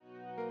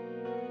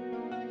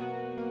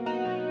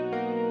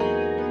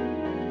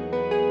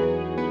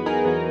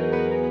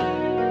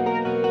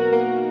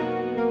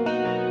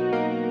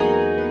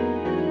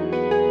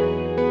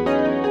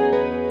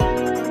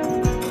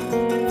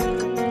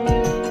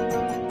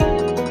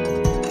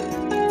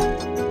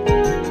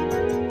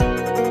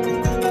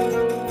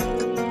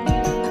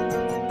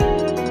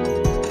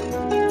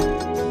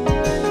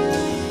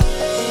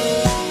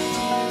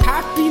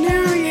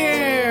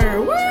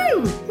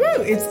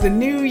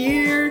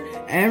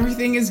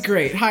Everything is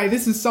great. Hi,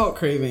 this is Salt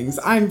Cravings.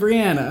 I'm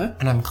Brianna.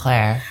 And I'm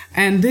Claire.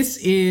 And this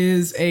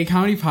is a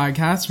comedy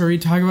podcast where we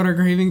talk about our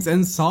cravings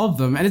and solve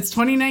them. And it's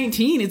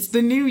 2019. It's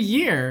the new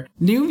year.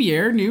 New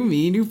year, new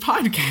me, new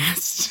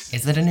podcast.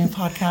 Is it a new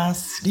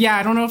podcast? Yeah,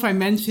 I don't know if I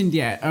mentioned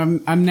yet.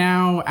 I'm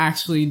now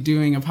actually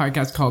doing a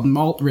podcast called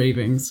Malt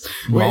Ravings.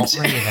 Malt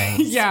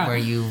Ravings? Yeah. Where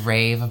you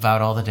rave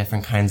about all the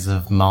different kinds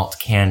of malt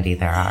candy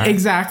there are.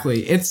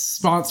 Exactly. It's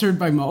sponsored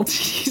by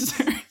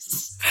Maltesers.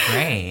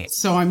 Great.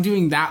 So I'm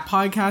doing that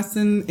podcast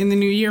in the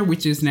new year,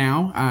 which is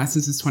now,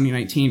 since it's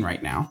 2019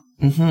 right now.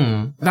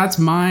 Mm-hmm. That's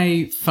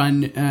my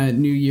fun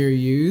New Year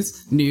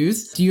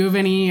news. Do you have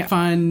any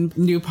fun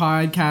new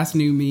podcast,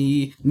 new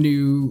me,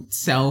 new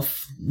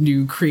self,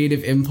 new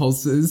creative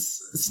impulses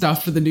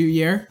stuff for the new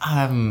year?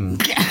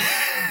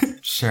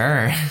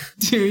 Sure.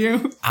 Do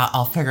you?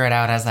 I'll figure it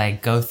out as I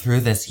go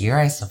through this year,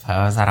 I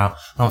suppose. I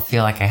don't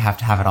feel like I have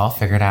to have it all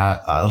figured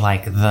out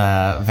like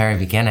the very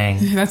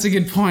beginning. That's a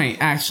good point,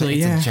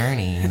 actually. It's a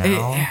journey, you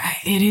know?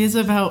 It is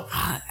about,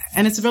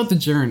 and it's about the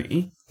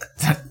journey.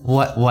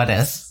 What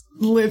is?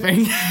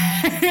 Living.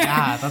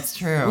 Yeah, that's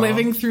true.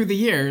 Living through the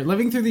year.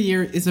 Living through the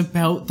year is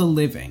about the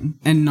living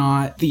and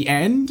not the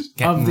end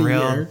of the year. Getting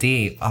real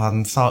deep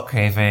on Salt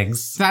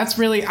Cravings. That's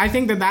really, I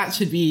think that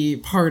should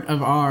be part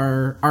of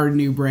our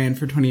new brand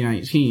for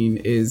 2019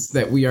 is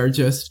that we are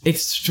just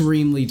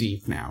extremely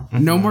deep now.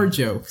 Mm-hmm. No more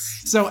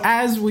jokes. So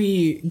as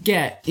we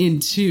get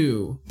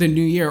into the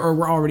new year, or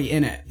we're already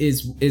in it,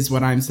 is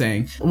what I'm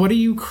saying. What do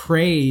you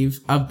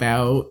crave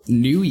about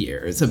New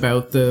Year's,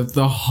 about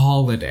the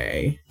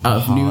holiday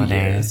of New Year's?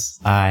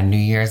 New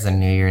Year's and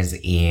New Year's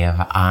Eve,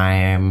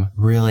 I'm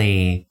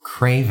really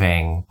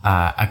craving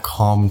a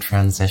calm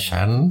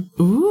transition.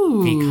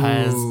 Ooh.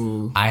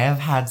 Because I have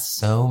had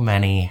so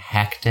many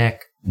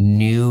hectic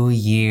New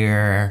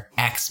Year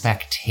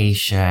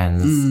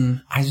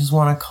expectations. I just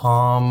want to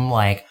calm,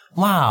 like,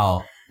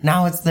 wow,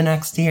 now it's the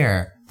next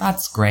year.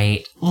 That's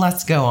great.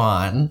 Let's go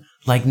on.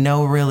 Like,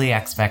 no really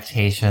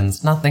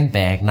expectations, nothing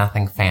big,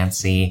 nothing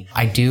fancy.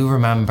 I do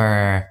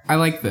remember... I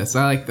like this.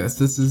 This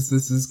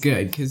is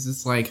good, because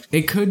it's like,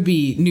 it could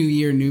be New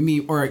Year, New Me,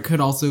 or it could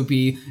also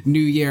be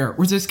New Year.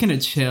 We're just gonna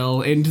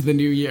chill into the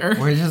new year.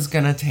 We're just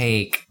gonna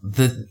take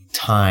the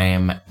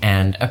time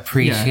and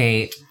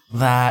appreciate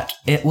that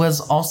it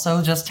was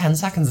also just 10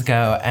 seconds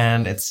ago,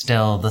 and it's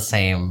still the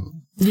same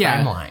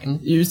timeline.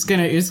 You're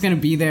just gonna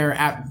be there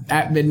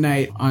at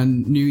midnight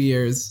on New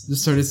Year's,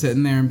 just sort of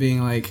sitting there and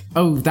being like,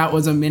 oh, that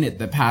was a minute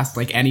that passed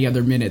like any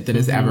other minute that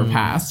has ever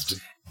passed.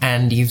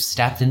 And you've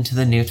stepped into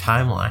the new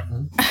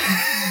timeline.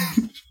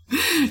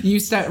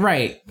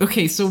 Right.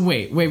 Okay, so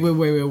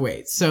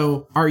wait.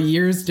 So are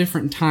years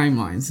different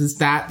timelines? Is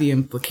that the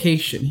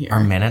implication here?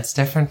 Are minutes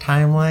different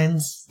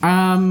timelines?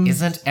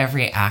 Isn't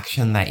every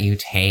action that you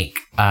take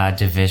a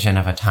division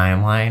of a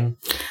timeline?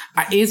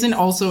 Isn't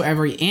also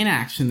every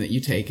inaction that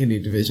you take a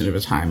new division of a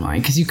timeline?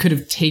 Because you could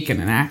have taken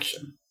an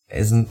action.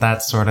 Isn't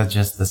that sort of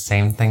just the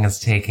same thing as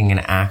taking an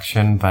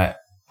action, but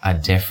a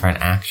different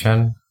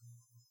action?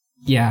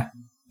 Yeah.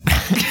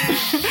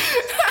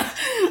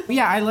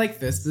 Yeah, I like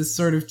this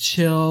sort of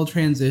chill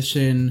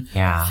transition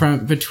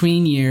from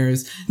between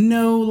years.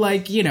 No,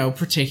 like,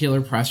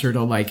 particular pressure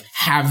to like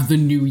have the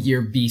new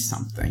year be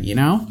something,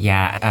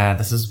 Yeah,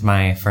 this is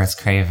my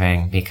first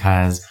craving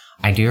because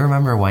I do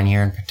remember one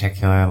year in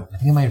particular, I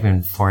think it might have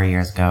been 4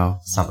 years ago,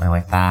 something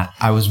like that.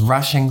 I was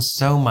rushing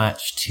so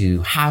much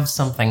to have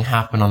something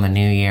happen on the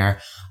new year.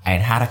 I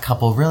had a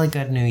couple really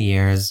good New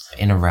Years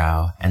in a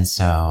row, and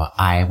so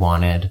I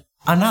wanted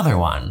another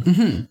one.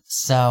 Mm-hmm.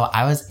 So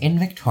I was in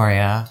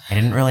Victoria. I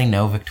didn't really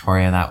know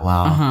Victoria that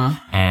well.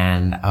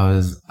 And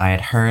I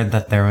had heard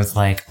that there was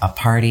like a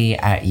party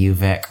at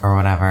UVic or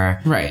whatever.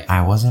 Right.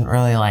 I wasn't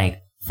really like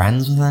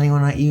friends with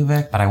anyone at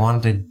UVic, but I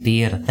wanted to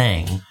be at a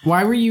thing.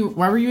 Why were you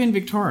in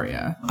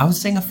Victoria? I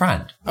was seeing a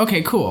friend.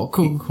 Okay,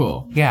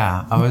 cool.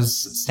 Yeah, I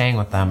was staying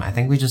with them. I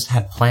think we just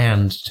had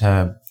planned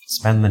to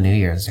spend the New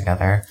Year's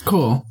together.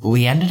 Cool.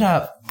 We ended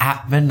up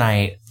at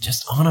midnight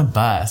just on a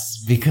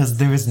bus because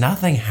there was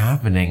nothing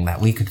happening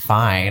that we could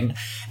find.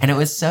 And it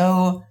was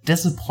so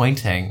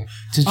disappointing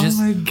to just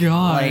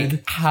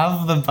like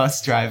have the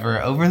bus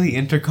driver over the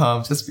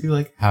intercom just be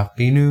like,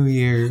 Happy New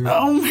Year.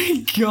 Oh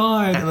my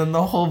God. And then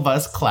the whole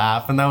bus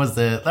clap, and that was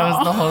it. That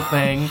was the whole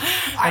thing.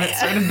 And it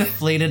sort of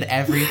deflated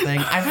everything.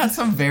 I've had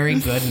some very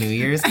good New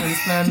Year's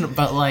since then,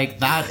 but like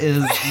that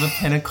is the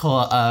pinnacle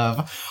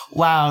of,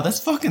 wow, this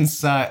fucking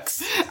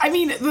sucks. I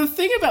mean, the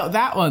thing about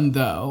that one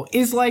though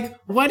is like,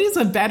 what is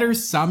a better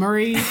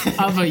summary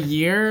of a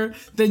year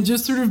than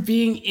just sort of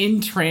being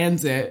in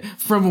transit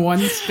from one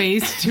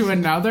space to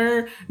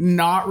another,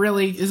 not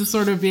really, is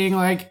sort of being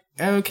like,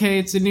 okay,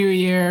 it's a new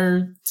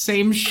year,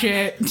 same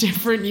shit,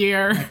 different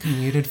year. I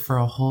commuted for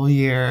a whole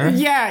year.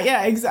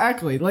 Yeah,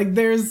 exactly. Like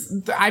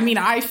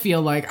I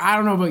feel like, I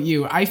don't know about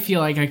you, I feel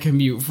like I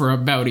commute for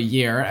about a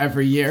year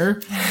every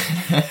year.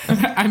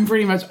 I'm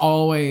pretty much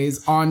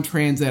always on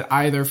transit,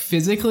 either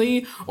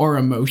physically or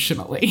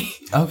emotionally.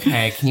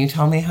 Okay, can you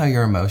tell me how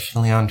you're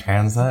emotionally on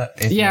transit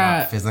if you're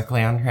not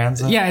physically on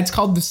transit? Yeah, it's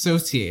called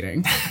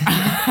dissociating.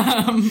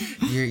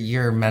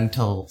 Your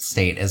mental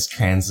state is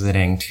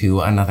transiting to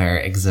another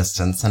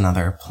existence,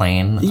 another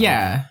plane.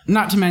 Yeah,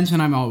 not to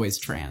mention I'm always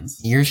trans.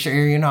 You're sure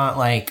you're not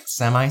like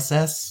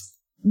semi-cis?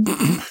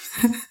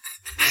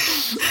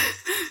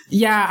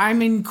 Yeah,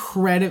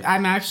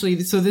 I'm actually,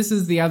 so this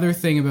is the other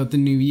thing about the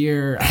new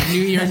year.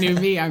 New year, new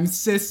me. I'm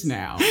cis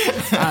now.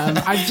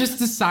 I've just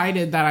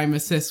decided that I'm a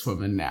cis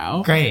woman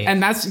now. Great.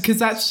 And that's because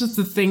that's just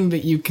the thing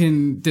that you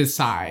can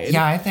decide.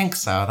 Yeah, I think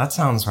so. That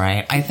sounds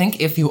right. I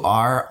think if you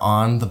are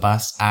on the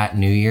bus at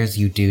New Year's,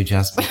 you do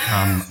just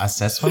become a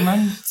cis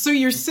woman. So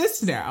you're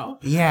cis now?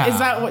 Yeah. Is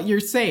that what you're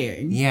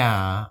saying?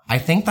 Yeah. I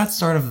think that's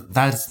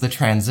the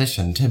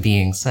transition to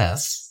being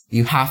cis.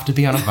 You have to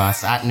be on a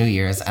bus at New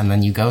Year's, and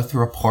then you go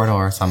through a portal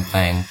or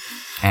something,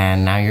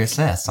 and now you're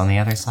cis on the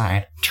other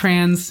side.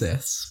 Trans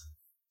cis.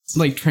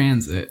 Like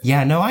transit.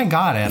 Yeah, no, I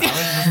got it.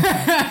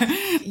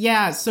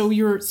 Yeah, so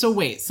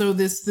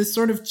this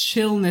sort of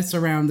chillness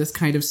around this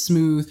kind of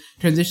smooth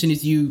transition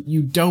is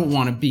you don't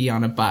want to be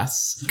on a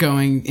bus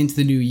going into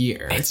the new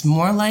year. It's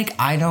more like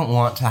I don't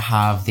want to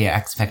have the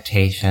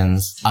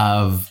expectations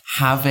of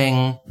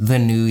having the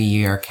new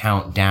year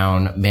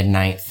countdown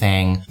midnight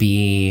thing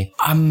be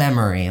a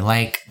memory.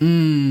 Like,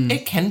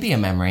 it can be a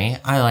memory.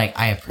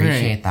 I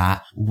appreciate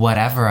that.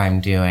 Whatever I'm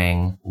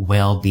doing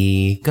will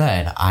be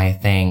good. I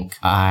think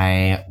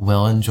I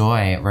will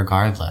enjoy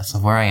regardless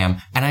of where I am.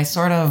 And I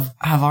sort of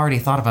have already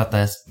thought about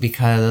this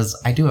because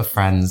I do have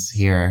friends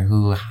here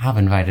who have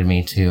invited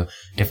me to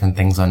different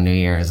things on New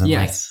Year's. And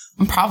yes.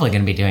 I'm probably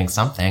going to be doing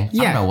something.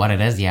 Yeah. I don't know what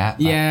it is yet,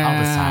 but yeah. I'll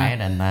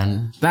decide and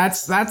then...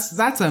 That's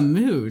a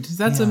mood.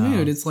 That's a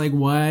mood. It's like,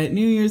 what?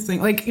 New Year's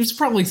thing? Like, it's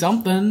probably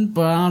something,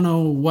 but I don't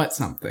know what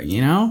something,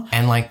 you know?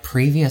 And like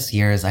previous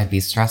years, I'd be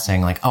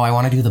stressing like, oh, I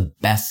want to do the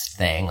best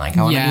thing. Like,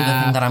 I want to do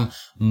the thing that I'm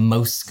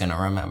most going to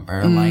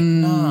remember. Like,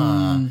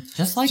 nah.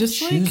 Just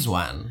choose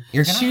one.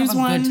 You're going to have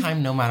a good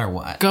time no matter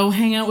what. Go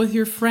hang out with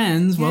your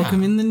friends. Yeah.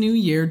 Welcome in the new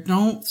year.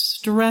 Don't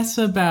stress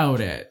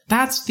about it.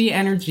 That's the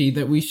energy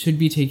that we should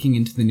be taking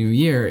into the new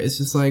year. It's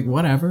just like,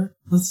 whatever.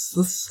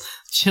 Let's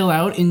chill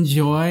out,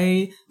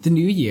 enjoy the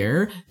new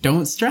year.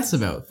 Don't stress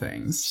about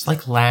things. Just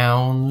like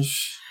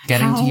lounge, get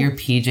into your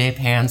PJ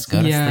pants,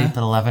 go to sleep at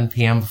 11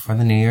 p.m. before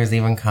the New Year's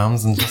even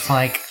comes, and just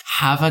like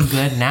have a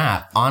good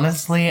nap.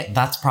 Honestly,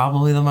 that's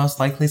probably the most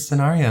likely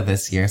scenario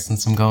this year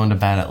since I'm going to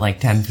bed at like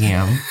 10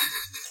 p.m.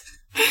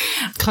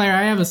 Claire,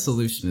 I have a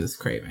solution to this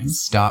craving.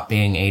 Stop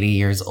being 80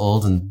 years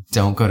old and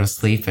don't go to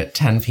sleep at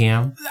 10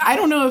 p.m. I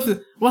don't know if...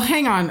 Well,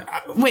 hang on.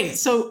 Wait,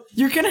 so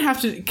you're going to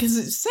have to... Because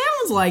it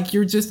sounds like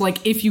you're just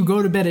like, if you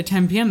go to bed at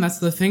 10 p.m., that's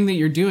the thing that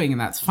you're doing,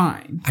 and that's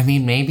fine. I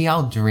mean, maybe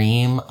I'll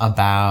dream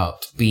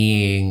about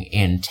being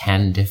in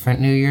 10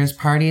 different New Year's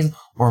parties,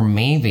 or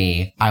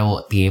maybe I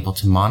will be able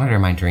to monitor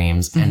my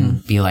dreams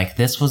and be like,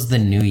 this was the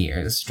New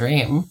Year's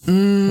dream.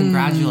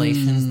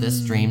 Congratulations,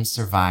 this dream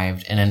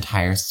survived an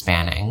entire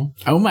spanning.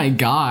 Oh my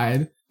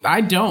God.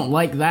 I don't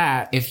like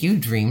that. If you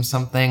dream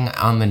something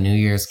on the New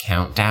Year's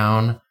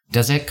countdown,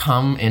 does it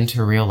come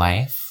into real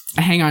life?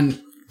 Hang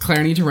on.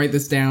 Claire, I need to write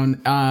this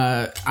down.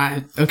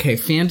 Okay,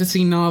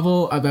 fantasy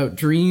novel about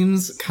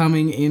dreams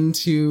coming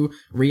into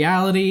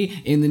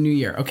reality in the new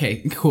year.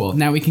 Okay, cool.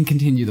 Now we can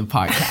continue the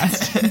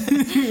podcast.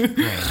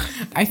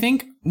 Right. I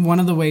think one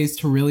of the ways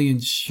to really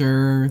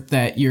ensure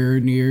that your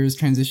New Year's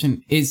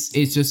transition is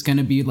just going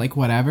to be like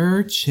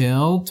whatever,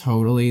 chill,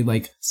 totally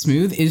like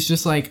smooth, is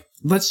just like,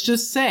 let's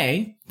just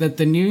say that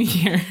the new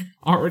year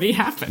already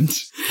happened.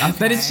 Okay.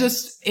 That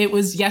it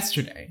was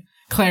yesterday.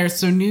 Claire,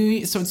 so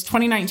it's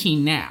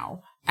 2019 now.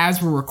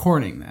 As we're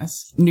recording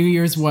this, New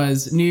Year's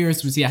was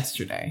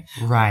yesterday.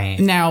 Right.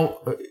 Now,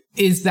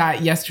 is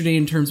that yesterday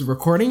in terms of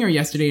recording or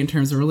yesterday in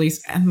terms of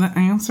release? And the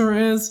answer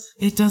is,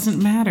 it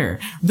doesn't matter.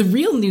 The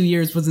real New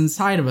Year's was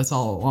inside of us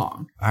all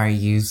along. Are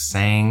you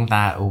saying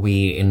that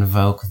we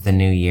invoke the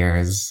New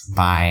Year's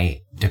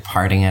by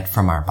departing it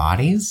from our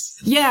bodies?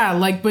 Yeah,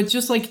 but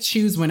just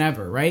choose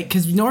whenever, right?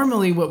 Because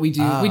normally what we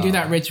do, we do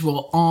that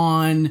ritual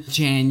on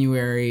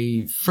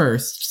January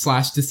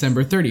 1st /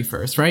 December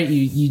 31st, right?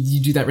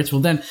 You do that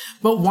ritual then.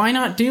 But why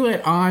not do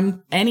it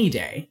on any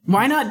day?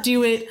 Why not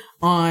do it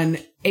on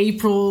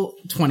April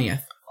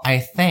 20th? I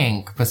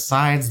think,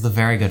 besides the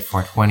very good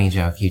 420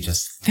 joke you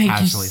just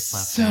casually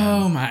slept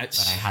so much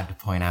that I had to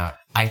point out,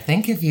 I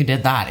think if you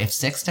did that, if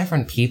 6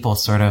 different people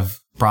sort of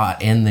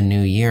brought in the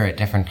new year at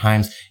different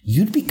times,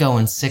 you'd be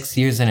going 6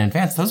 years in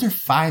advance. Those are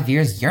 5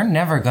 years you're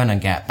never gonna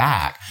get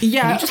back.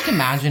 Yeah. Can you just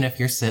imagine if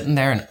you're sitting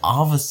there and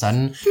all of a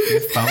sudden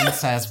your phone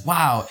says,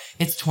 wow,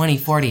 it's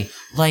 2040.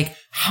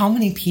 How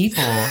many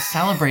people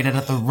celebrated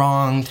at the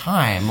wrong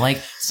time?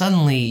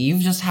 Suddenly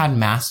you've just had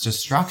mass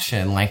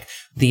destruction.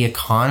 The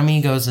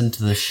economy goes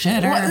into the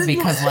shitter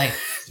because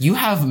You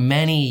have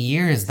many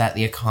years that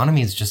the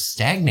economy is just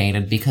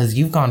stagnated because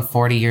you've gone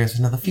 40 years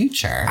into the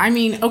future. I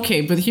mean,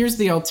 okay, but here's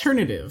the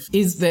alternative,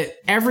 is that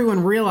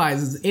everyone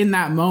realizes in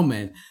that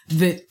moment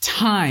that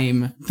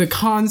time, the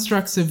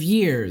constructs of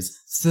years,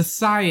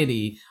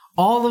 society,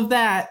 all of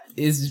that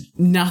is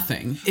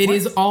nothing. It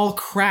is all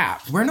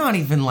crap. We're not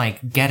even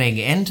like getting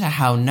into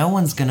how no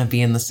one's going to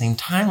be in the same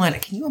timeline.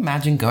 Can you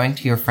imagine going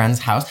to your friend's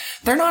house?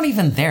 They're not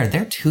even there.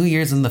 They're 2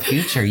 years in the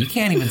future. You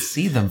can't even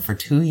see them for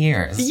 2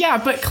 years.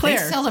 Yeah, but Claire...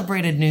 They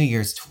celebrated New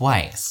Year's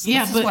twice.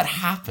 Yeah, this is what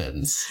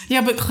happens.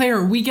 Yeah, but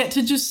Claire, we get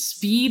to just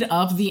speed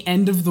up the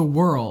end of the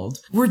world.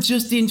 We're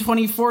just in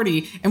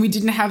 2040, and we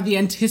didn't have the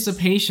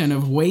anticipation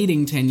of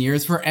waiting 10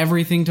 years for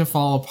everything to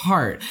fall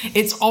apart.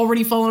 It's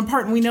already fallen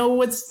apart, and we know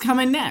what's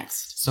coming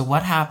next. So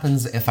what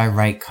happens if I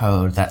write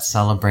code that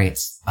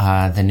celebrates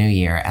the new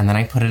year and then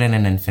I put it in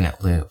an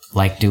infinite loop?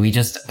 Like, do we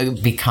just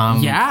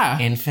become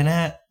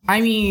infinite?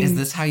 I mean... Is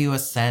this how you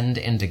ascend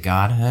into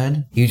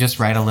godhood? You just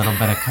write a little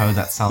bit of code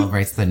that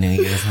celebrates the New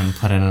Year's and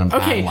put it in a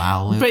bad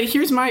wow loop?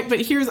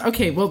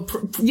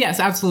 Yes,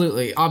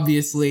 absolutely.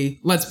 Obviously,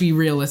 let's be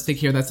realistic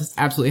here. That's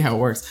absolutely how it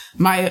works.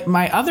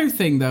 My other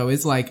thing, though,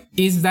 is like,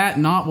 is that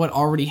not what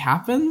already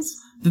happens?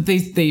 That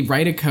they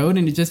write a code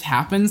and it just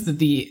happens that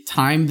the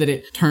time that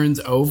it turns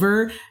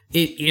over,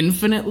 it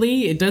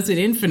does it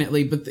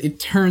infinitely, but it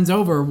turns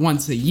over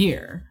once a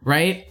year,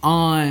 right?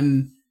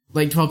 On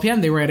like 12 p.m.,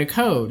 they write a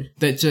code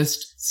that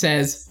just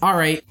says, all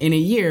right, in a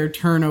year,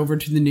 turn over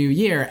to the new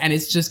year. And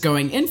it's just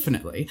going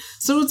infinitely.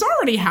 So it's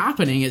already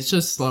happening. It's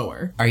just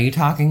slower. Are you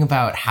talking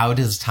about how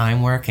does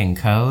time work in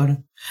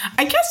code?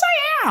 I guess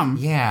I am.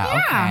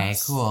 Yeah. Okay,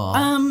 cool.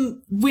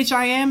 Which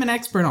I am an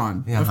expert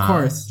on, of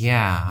course.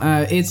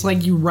 Yeah. It's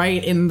like you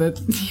write in the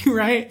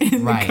right,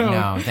 code.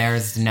 No,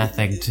 there's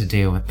nothing to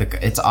do with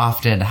it's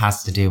often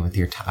has to do with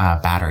your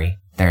battery.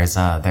 There's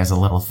a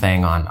little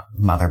thing on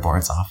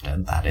motherboards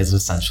often that is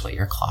essentially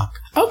your clock.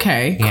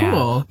 Okay,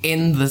 cool.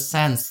 In the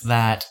sense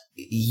that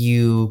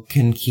you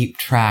can keep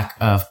track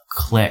of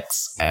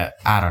clicks,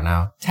 I don't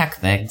know, tech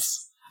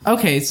things.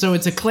 Okay, so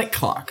it's a click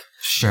clock.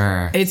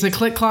 Sure. It's a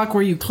click clock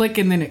where you click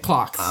and then it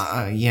clocks.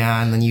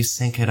 Yeah, and then you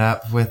sync it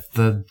up with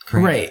the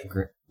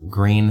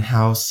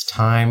greenhouse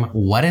time.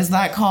 What is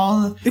that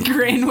called?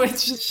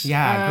 Greenwich.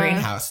 Yeah,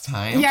 greenhouse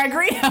time. Yeah,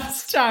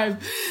 greenhouse time.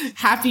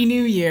 Happy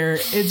New Year.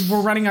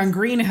 We're running on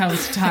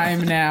greenhouse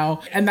time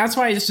now. And that's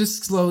why it's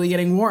just slowly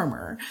getting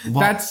warmer.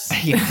 Well,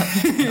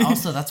 and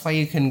also, that's why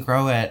you can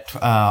grow it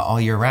all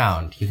year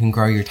round. You can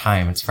grow your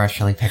time. It's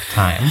freshly picked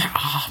time.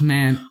 Oh,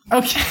 man.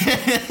 Okay.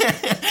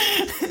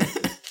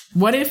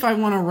 What if I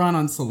want to run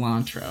on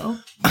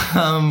cilantro?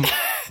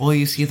 Well,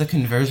 you see, the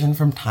conversion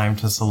from thyme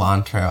to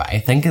cilantro, I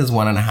think, is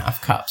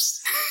 1.5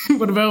 cups.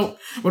 What about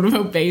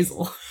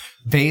basil?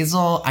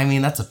 Basil, I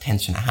mean, that's a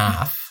pinch and a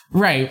half.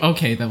 Right.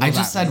 Okay. Then I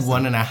just said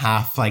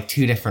 1.5, like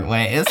 2 different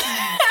ways.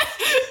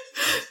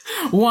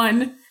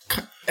 One,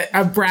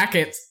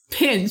 brackets,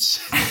 pinch.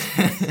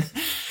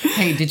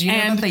 Hey, did you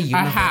know that the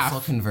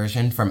universal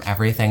conversion from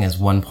everything is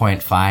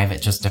 1.5?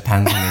 It just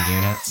depends on the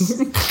units.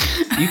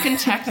 You can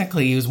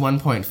technically use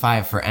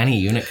 1.5 for any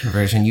unit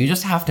conversion. You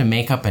just have to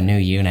make up a new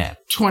unit.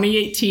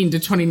 2018 to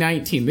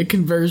 2019, the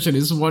conversion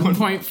is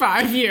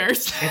 1.5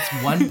 years. It's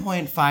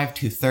 1.5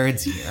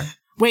 2/3 year.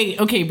 Wait,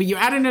 okay, but you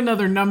added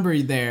another number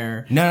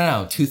there.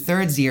 No.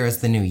 2/3 year is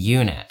the new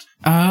unit.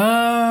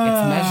 Oh.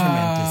 Its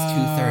measurement is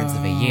 2/3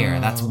 of a year.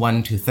 That's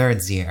 1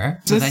 2/3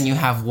 year. So then you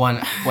have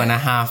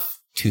 1.5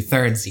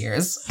 2/3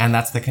 years, and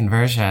that's the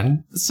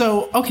conversion.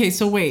 So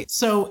wait.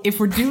 So if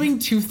we're doing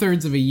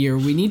 2/3 of a year,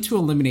 we need to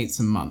eliminate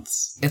some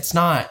months. It's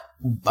not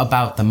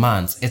about the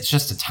months. It's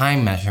just a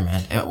time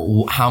measurement.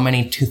 How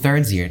many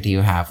 2/3 year do you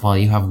have? Well,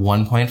 you have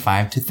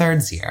 1.5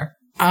 2/3 year.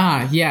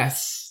 Ah,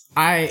 yes.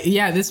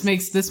 This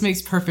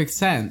makes perfect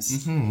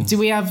sense. Mm-hmm. Do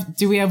we have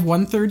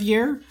 1/3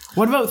 year?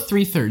 What about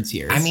 3/3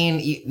 years? I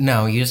mean,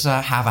 no, you just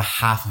have a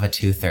half of a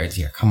 2/3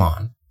 year. Come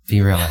on, be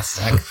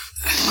realistic.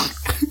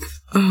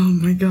 Oh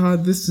my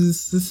god, this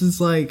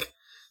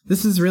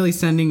is really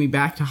sending me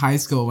back to high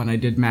school when I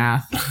did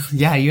math.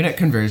 Yeah, unit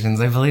conversions.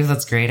 I believe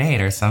that's grade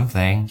 8 or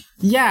something.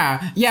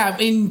 Yeah.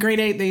 In grade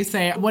 8, they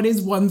say, what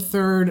is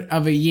 1/3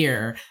 of a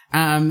year?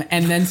 And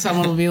then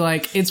someone will be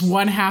like, it's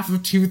 1/2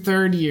 of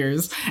 2/3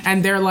 years.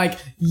 And they're like,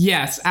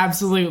 yes,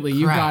 absolutely.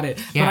 You got it.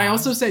 Yeah. But I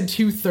also said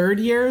 2/3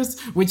 years,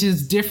 which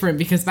is different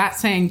because that's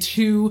saying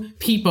 2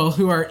 people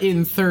who are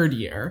in 3rd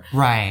year.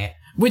 Right.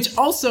 Which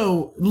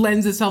also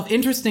lends itself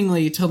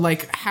interestingly to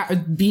like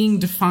being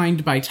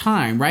defined by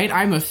time, right?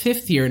 I'm a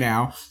 5th year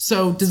now.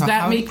 So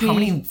that make me... How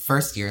many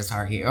first years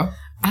are you?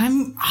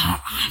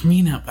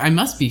 I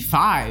must be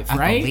 5,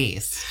 right? At the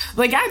least.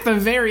 Like, at the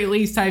very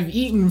least, I've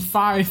eaten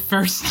 5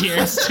 first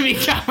years to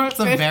become a 5th It's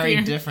a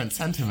very different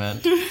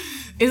sentiment.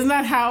 Isn't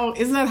that how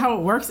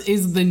it works?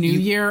 Is the new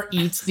year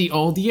eats the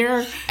old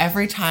year?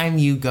 Every time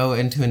you go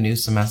into a new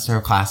semester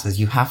of classes,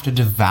 you have to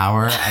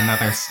devour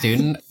another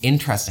student.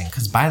 Interesting,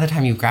 because by the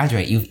time you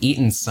graduate, you've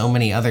eaten so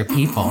many other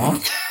people.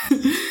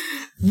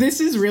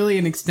 This is really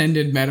an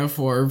extended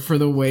metaphor for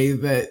the way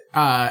that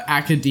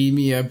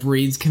academia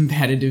breeds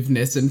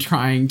competitiveness and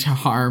trying to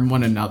harm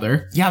one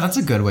another. Yeah, that's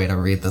a good way to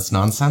read this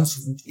nonsense.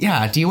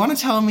 Yeah, do you want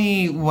to tell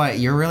me what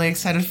you're really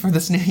excited for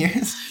this New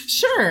Year's?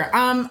 Sure.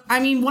 I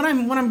mean, what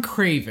I'm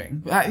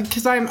craving,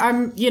 because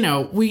I'm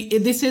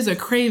this is a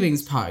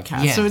cravings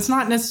podcast, Yeah. so it's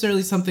not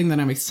necessarily something that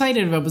I'm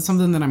excited about, but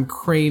something that I'm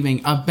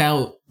craving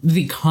about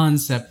the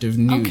concept of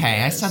New Okay,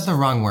 I Year's. said the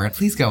wrong word.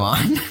 Please go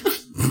on.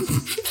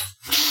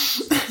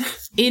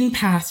 In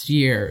past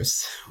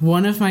years,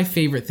 one of my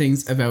favorite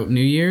things about New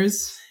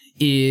Year's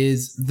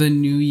is the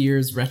New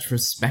Year's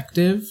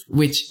retrospective,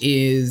 which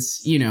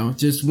is,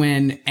 just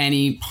when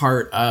any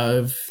part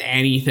of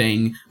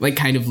anything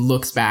kind of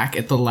looks back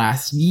at the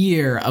last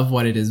year of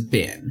what it has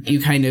been.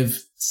 You kind of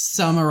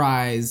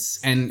summarize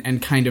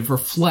and kind of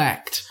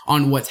reflect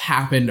on what's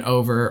happened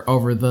over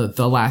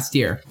the last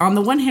year. On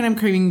the one hand, I'm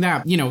craving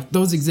that,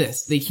 those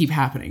exist. They keep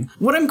happening.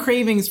 What I'm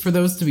craving is for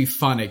those to be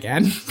fun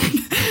again.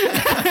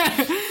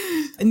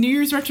 New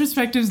Year's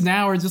retrospectives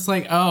now are just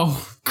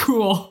oh,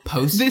 cool.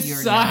 Post this your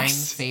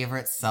sucks. 9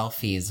 favorite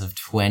selfies of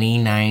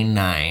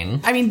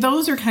 2099. I mean,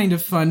 those are kind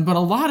of fun, but a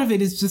lot of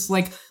it is just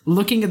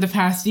looking at the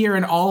past year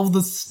and all of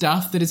the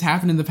stuff that has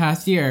happened in the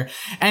past year.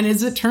 And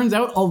as it turns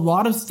out, a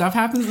lot of stuff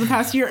happens in the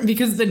past year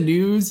because the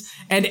news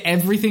and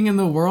everything in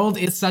the world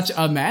is such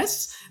a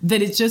mess that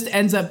it just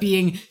ends up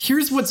being,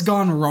 here's what's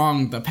gone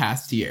wrong the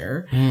past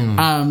year.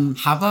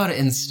 How about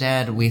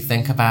instead we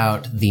think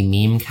about the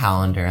meme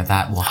calendar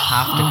that will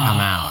have to come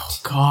out?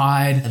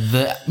 God.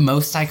 The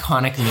most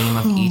iconic meme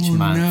of each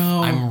month.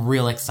 no. I'm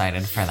real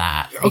excited for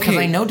that. Because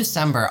I know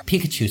December,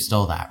 Pikachu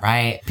stole that,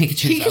 right?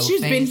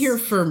 Pikachu's been here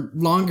for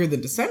longer than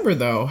December,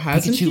 though,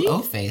 hasn't Pikachu he?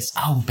 O-Face.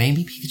 Oh,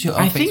 maybe Pikachu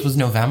I O-Face think- was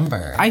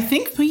November. I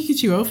think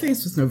Pikachu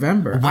O-Face was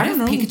November. What I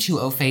don't if know. Pikachu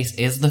O-Face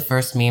is the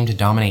first meme to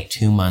dominate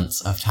 2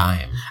 months of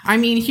time? I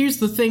mean, here's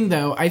the thing,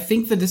 though. I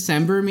think the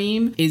December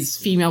meme is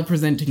female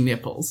presenting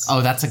nipples.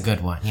 Oh, that's a good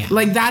one, yeah.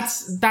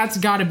 That's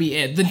gotta be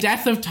it. The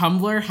death of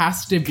Tumblr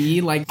has to be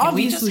Can we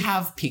obviously. just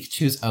have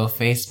Pikachu's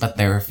O-Face, but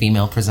they're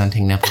female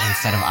presenting nipples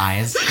instead of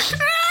eyes?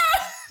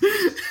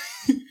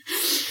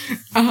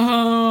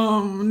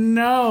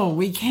 No,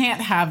 we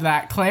can't have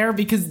that, Claire,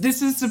 because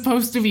this is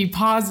supposed to be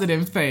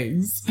positive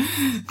things.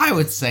 I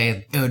would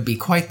say it would be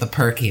quite the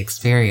perky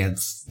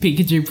experience.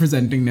 Pikachu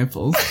presenting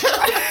nipples.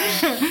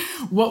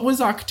 What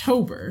was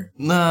October?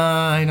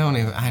 I don't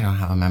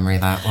have a memory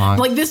that long.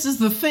 This is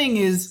the thing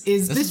is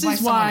this is why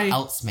why someone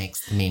else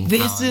makes the meme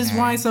This calendar. is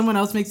why someone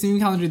else makes the meme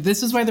calendar.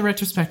 This is why the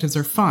retrospectives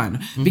are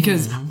fun.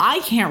 Because I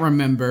can't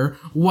remember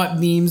what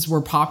memes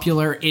were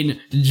popular in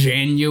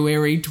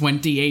January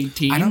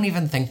 2018. I don't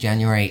even think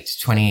January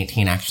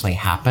 2018 actually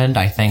happened.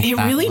 I think It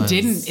that really was-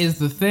 didn't is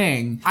the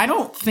thing. I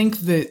don't think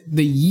that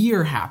the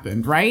year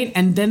happened, right?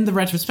 And then the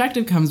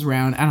retrospective comes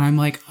around and I'm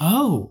like,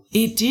 oh,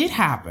 it did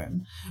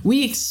happen.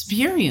 We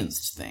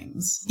experienced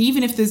things.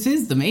 Even if this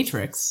is the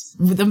Matrix.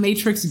 The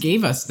Matrix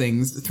gave us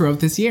things throughout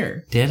this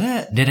year. Did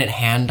it? Did it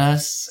hand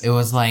us? It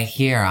was like,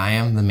 here, I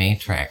am the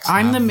Matrix.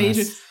 I'm Have the this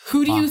Matrix.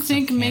 Who do you box of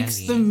think makes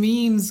the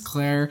candy. memes,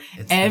 Claire?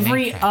 It's the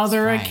Every Matrix,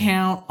 other right.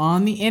 account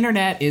on the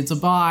internet is a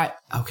bot.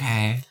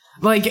 Okay.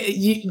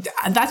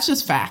 That's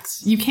just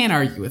facts. You can't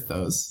argue with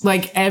those.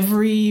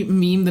 Every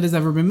meme that has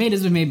ever been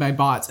made by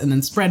bots and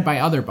then spread by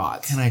other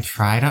bots. Can I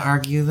try to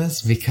argue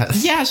this?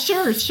 Because... Yeah,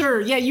 sure.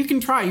 Yeah, you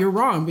can try. You're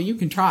wrong, but you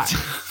can try.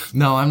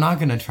 No, I'm not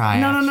gonna try.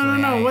 No.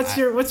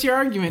 actually. What's your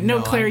argument? No,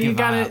 No, Claire, I you give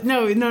gotta. up.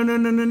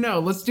 No.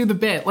 Let's do the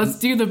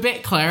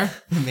bit, Claire.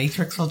 The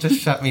Matrix will just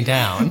shut me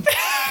down.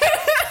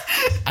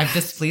 I've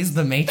displeased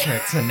the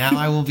Matrix, and now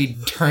I will be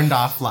turned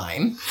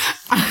offline.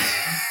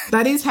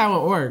 That is how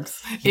it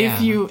works. Yeah.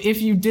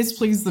 If you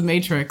displease the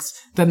Matrix,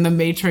 then the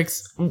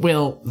Matrix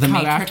will The come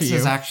Matrix after you.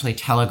 is actually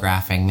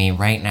telegraphing me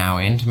right now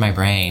into my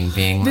brain,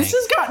 being This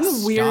has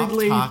gotten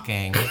weirdly. Stop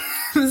talking.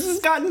 This has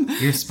gotten.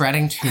 You're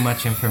spreading too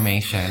much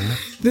information.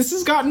 This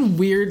has gotten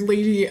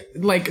weirdly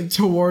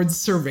towards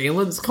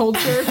surveillance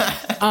culture,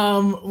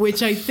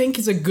 which I think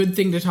is a good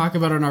thing to talk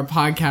about on our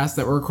podcast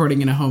that we're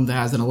recording in a home that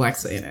has an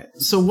Alexa in it.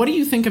 So, what do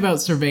you think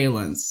about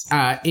surveillance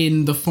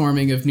in the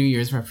forming of New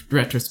Year's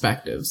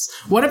retrospectives?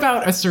 What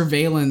about a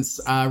surveillance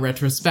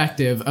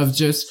retrospective of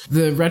just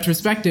the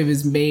retrospective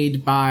is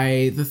made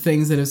by the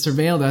things that have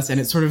surveilled us, and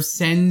it sort of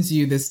sends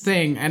you this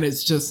thing, and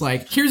it's just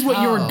here's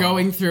what you were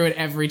going through at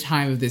every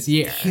time of this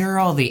year. Here are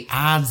all the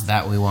ads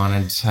that we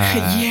wanted to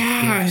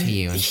give to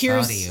you and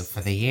sell to you for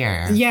the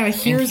year. Yeah, in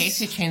here's-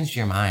 case you changed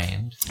your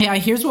mind. Yeah,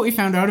 here's what we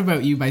found out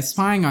about you by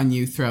spying on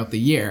you throughout the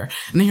year.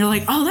 And then you're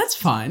like, oh, that's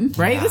fun,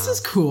 right? Yeah. This is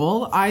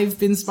cool. I've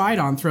been spied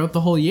on throughout the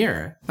whole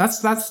year.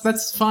 That's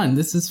fun.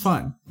 This is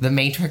fun. The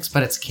Matrix,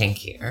 but it's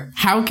kinkier.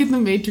 How can the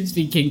Matrix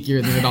be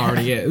kinkier than it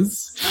already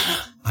is?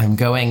 I'm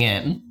going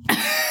in.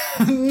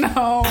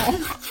 No.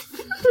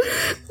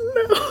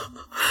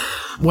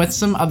 What's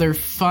some other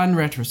fun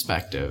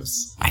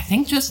retrospectives? I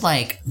think just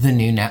the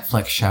new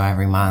Netflix show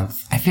every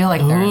month. I feel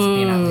like there's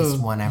been at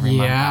least one every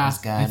month that was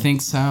good. I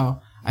think so.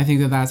 I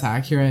think that's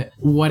accurate.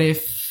 What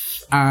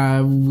if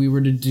we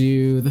were to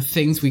do the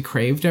things we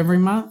craved every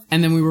month,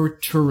 and then we were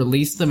to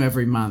release them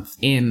every month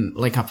in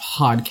like a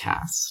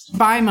podcast.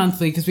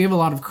 Bi-monthly, because we have a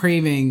lot of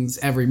cravings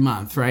every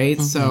month, right?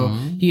 So,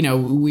 you know,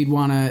 we'd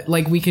want to,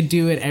 like, we could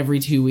do it every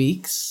 2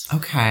 weeks.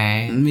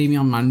 Okay. Maybe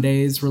on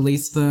Mondays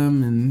release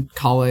them and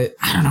call it,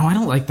 I don't know, I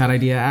don't like that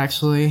idea,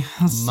 actually.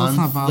 Let's not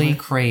Monthly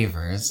bother.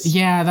 cravers.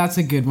 Yeah, that's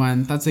a good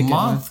one. That's a good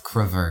Month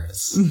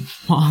cravers.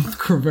 one. Month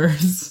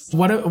cravers.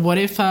 What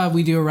if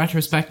we do a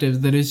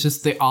retrospective that is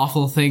just the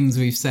awful things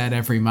we've said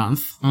every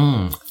month?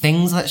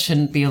 Things that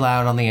shouldn't be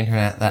allowed on the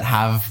internet that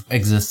have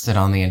existed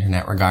on the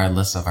internet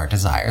regardless of our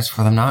desires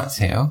for them not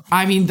to.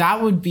 I mean,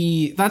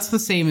 that's the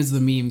same as the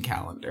meme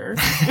calendar.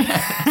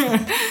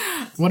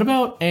 What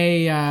about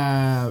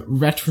a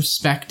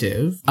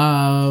retrospective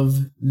of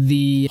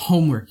the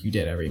homework you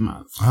did every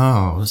month?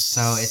 Oh,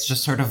 so it's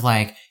just sort of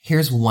like,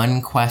 here's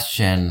one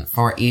question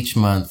for each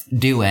month.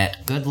 Do it.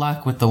 Good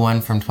luck with the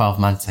one from 12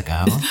 months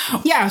ago.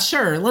 Yeah,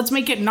 sure. Let's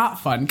make it not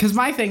fun. Because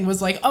my thing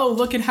was like, oh,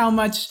 look at how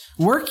much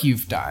work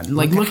you've done.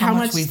 Like, look how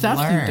much we've stuff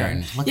you've done.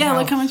 learned.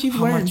 Look how much you've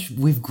learned. Much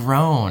we've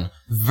grown.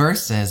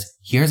 Versus,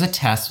 here's a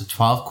test with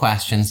 12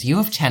 questions. You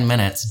have 10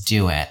 minutes.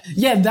 Do it.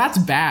 Yeah, that's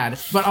bad.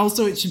 But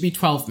also it should be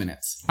 12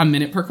 minutes. A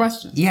minute per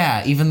question.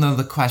 Yeah, even though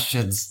the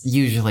questions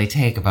usually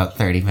take about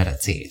 30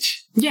 minutes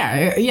each.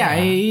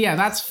 Yeah,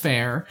 that's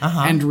fair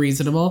and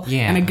reasonable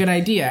and a good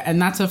idea.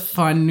 And that's a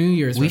fun New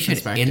Year's We should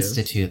retrospective.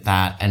 institute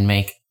that and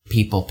make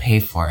people pay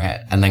for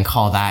it and then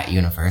call that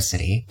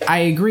university. I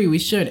agree, we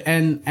should.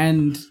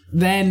 And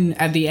then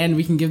at the end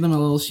we can give them a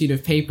little sheet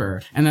of paper.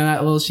 And then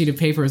that little sheet of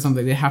paper is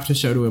something they have to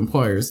show to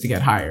employers to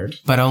get hired.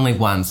 But only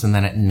once, and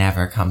then it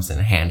never comes in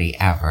handy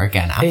ever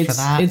again after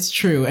that. It's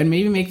true. And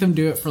maybe make them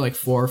do it for like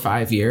 4 or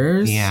 5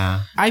 years.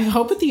 Yeah. I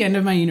hope at the end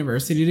of my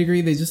university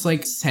degree, they just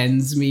like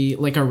sends me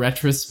like a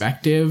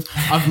retrospective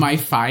of my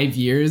 5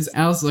 years.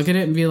 And I'll just look at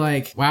it and be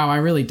like, wow, I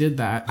really did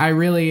that. I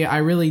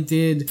really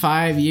did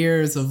 5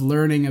 years of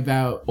learning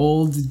about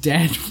old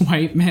dead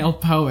white male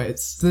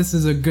poets. This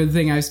is a good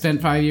thing I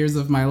spent 5 years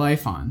of my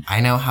life on.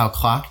 I know how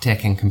clock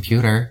tick and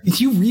computer.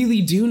 You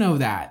really do know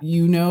that.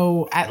 You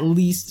know at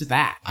least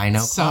that. I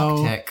know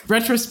clock tick.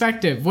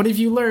 Retrospective. What have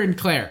you learned,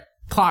 Claire?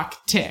 Clock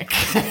tick.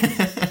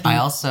 I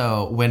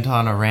also went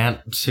on a rant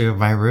to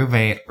my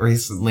roommate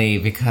recently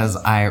because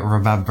I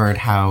remembered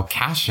how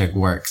caching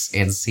works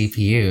in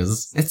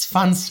CPUs. It's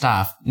fun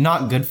stuff.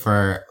 Not good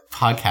for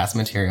podcast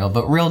material,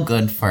 but real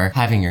good for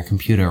having your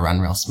computer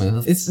run real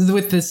smooth. It's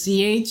with the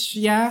CH,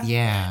 yeah?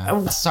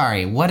 Yeah.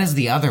 Sorry, what is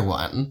the other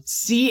one?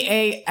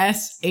 CASHING.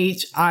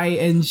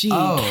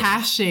 Oh.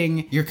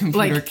 Caching. Your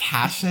computer like,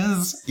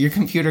 caches? Your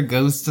computer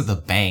goes to the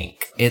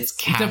bank. It's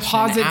cashing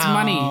deposits out.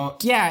 money.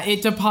 Yeah,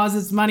 it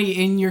deposits money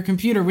in your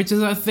computer, which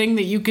is a thing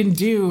that you can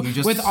do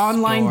with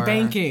online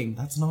banking.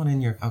 That's not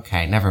in your...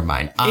 Okay, never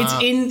mind.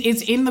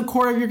 It's in the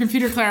core of your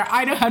computer, Claire.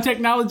 I know how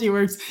technology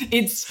works.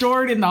 It's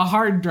stored in the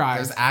hard drive.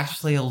 There's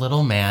actually a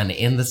little man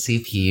in the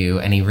CPU,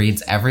 and he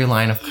reads every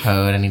line of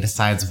code, and he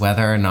decides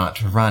whether or not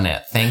to run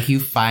it. Thank you,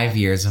 5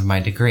 years of my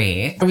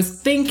degree. I was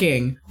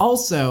thinking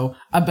also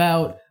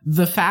about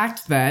the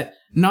fact that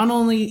not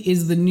only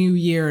is the new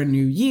year a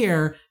new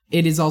year,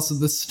 it is also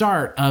the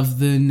start of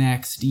the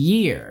next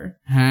year.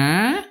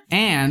 Huh?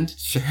 And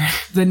Sure.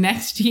 the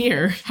next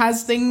year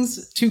has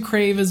things to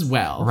crave as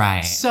well.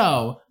 Right.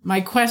 So,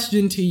 my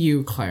question to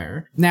you,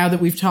 Claire, now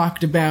that we've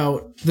talked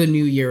about the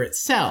new year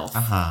itself,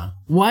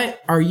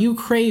 what are you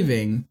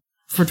craving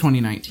for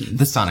 2019?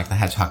 The Sonic the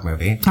Hedgehog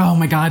movie. Oh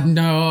my god,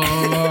 no.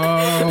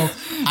 I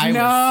was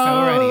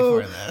so ready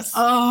for this.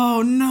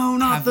 Oh, no,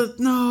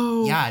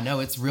 no. Yeah, no,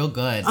 it's real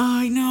good.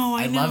 I know.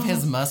 I love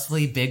his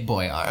muscly big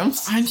boy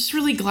arms. I'm just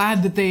really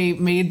glad that they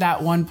made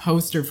that one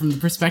poster from the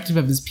perspective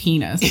of his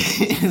penis.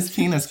 His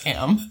penis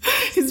cam.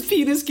 His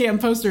penis cam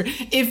poster.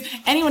 If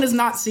anyone has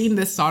not seen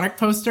this Sonic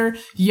poster,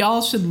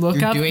 y'all should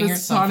look up Doing the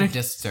yourself Sonic. a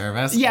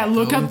disservice. Yeah,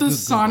 look up the Google.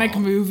 Sonic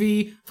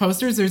movie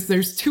posters.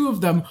 There's two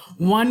of them.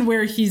 One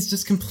where he's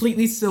just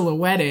completely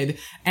silhouetted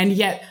and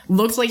yet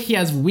looks like he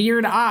has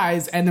weird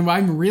eyes, and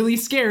I'm really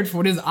scared for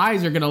what his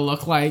eyes are gonna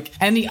look like.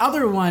 And the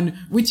other one,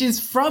 which is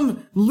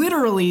from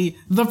literally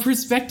the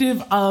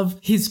perspective of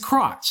his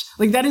crotch.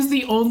 Like, that is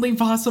the only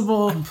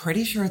possible. I'm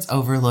pretty sure it's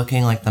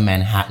overlooking like the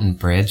Manhattan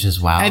Bridge as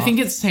well. I think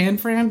it's San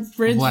Fran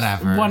Bridge.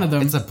 Whatever. One of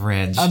them. It's a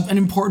bridge. An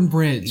important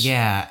bridge.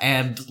 Yeah,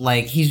 and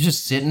like he's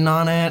just sitting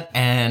on it,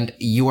 and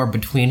you are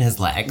between his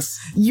legs.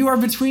 You are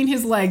between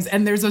his legs,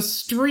 and there's a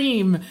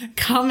stream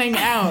coming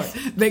out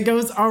that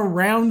goes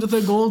around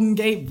the Golden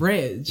Gate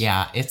Bridge.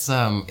 Yeah, it's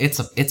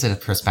a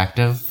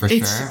perspective for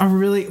It's sure. a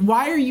really.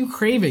 Why are you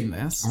craving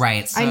this?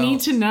 Right. So, I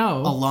need to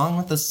know. Along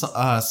with the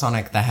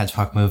Sonic the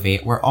Hedgehog movie,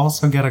 we're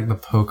also getting the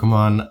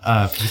Pokemon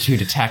Pikachu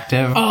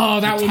Detective. Oh,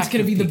 that one's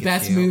Detective gonna be the Pikachu.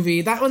 best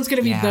movie. That one's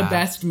gonna be Yeah. the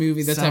best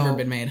movie that's So, ever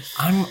been made.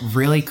 I'm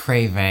really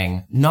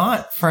craving,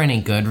 not for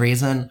any good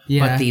reason,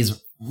 Yeah. but these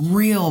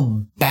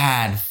real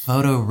bad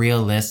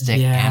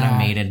photorealistic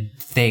animated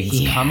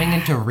things coming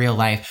into real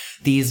life.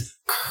 These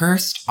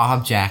cursed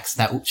objects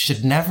that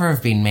should never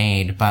have been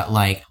made, but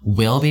like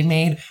will be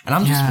made. And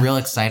I'm just real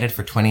excited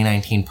for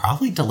 2019,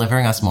 probably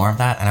delivering us more of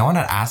that. And I want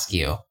to ask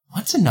you,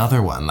 what's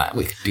another one that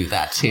we could do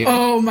that to?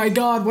 Oh my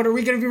god, what are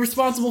we going to be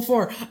responsible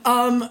for?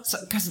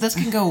 Because this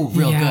can go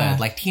real good.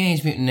 Like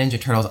Teenage Mutant Ninja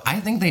Turtles, I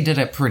think they did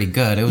it pretty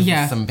good. It was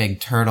just some big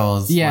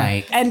turtles. Yeah.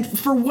 Like, and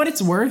for what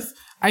it's worth,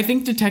 I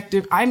think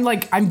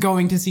I'm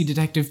going to see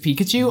Detective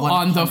Pikachu 100%.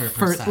 On the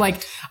first,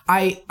 like,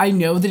 I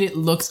know that it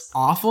looks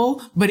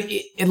awful, but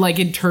it like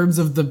in terms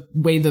of the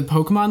way the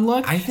Pokemon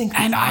look. I think the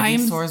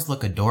Ivysaurs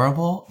look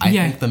adorable. I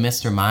think the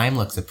Mr. Mime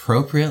looks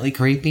appropriately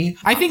creepy.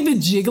 I think the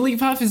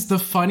Jigglypuff is the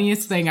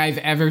funniest thing I've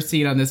ever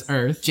seen on this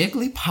earth.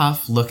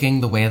 Jigglypuff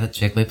looking the way that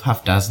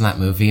Jigglypuff does in that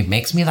movie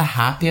makes me the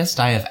happiest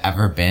I have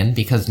ever been,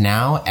 because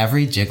now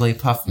every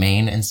Jigglypuff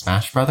main in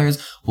Smash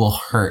Brothers will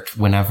hurt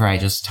whenever I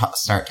just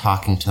start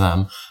talking to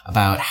them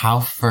about how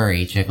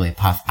furry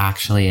Jigglypuff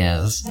actually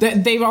is.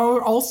 They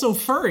are also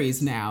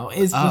furries now,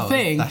 is the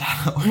thing. Is that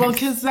how it works? Well,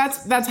 because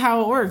that's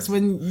how it works.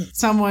 When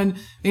someone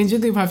in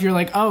Jigglypuff, you're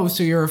like, oh,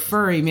 so you're a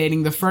furry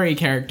mating the furry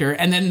character,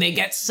 and then they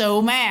get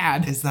so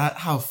mad. Is that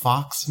how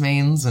Fox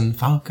mains and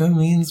Falco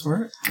mains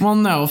work? Well,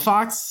 no.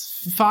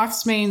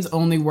 Fox mains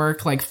only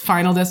work like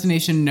Final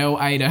Destination, no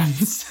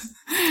items.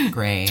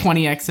 Great.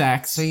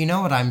 20XX. So you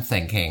know what I'm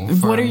thinking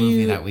for a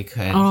movie that we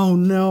could... Oh,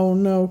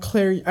 no,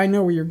 Claire, I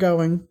know where you're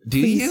going. Do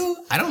you?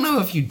 I don't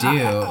know if you do.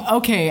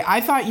 Okay,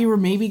 I thought you were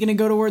maybe going to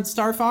go towards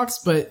Star Fox,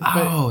 but...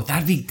 Oh,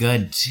 that'd be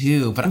good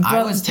too, but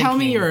I was tell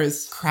thinking me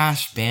yours.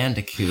 Crash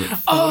Bandicoot.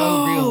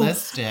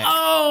 Photorealistic.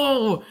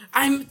 Oh,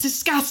 I'm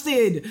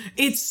disgusted.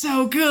 It's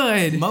so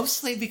good.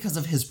 Mostly because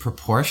of his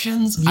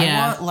proportions. Yeah.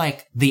 I want,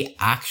 like, the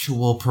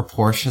actual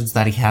proportions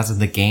that he has in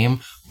the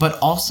game, but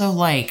also,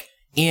 like,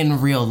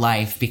 in real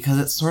life, because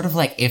it's sort of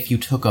like if you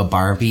took a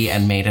Barbie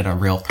and made it a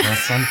real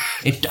person.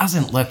 It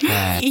doesn't look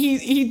good.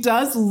 He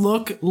does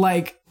look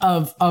like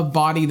a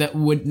body that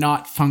would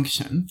not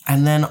function.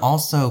 And then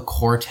also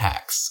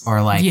Cortex,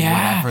 or like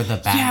whatever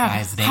the bad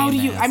guy's name is. How do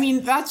you, I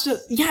mean, that's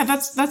just,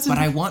 that's But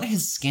I want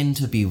his skin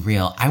to be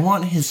real. I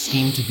want his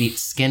skin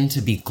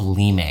to be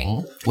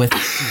gleaming with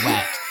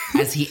sweat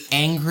as he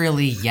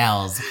angrily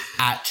yells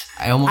at,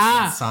 I almost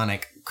said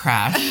Sonic,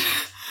 Crash.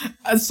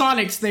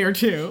 Sonic's there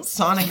too.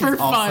 Sonic is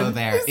also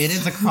there. It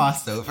is a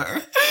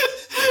crossover.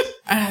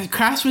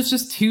 Crash was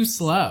just too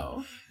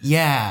slow.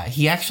 Yeah,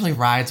 he actually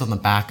rides on the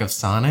back of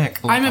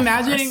Sonic. Like I'm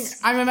imagining.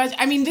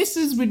 I mean,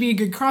 would be a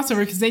good crossover,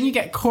 because then you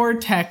get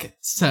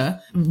Cortex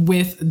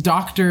with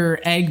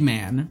Dr.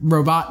 Eggman,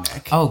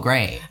 Robotnik. Oh,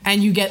 great.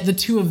 And you get the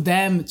two of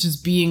them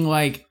just being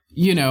like,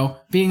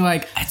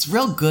 it's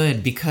real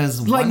good,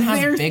 because like, one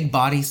has big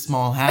body,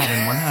 small head,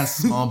 and one has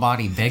small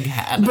body, big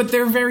head. But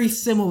they're very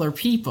similar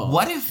people.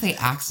 What if they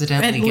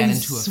accidentally get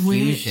into a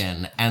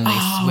fusion and they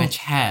switch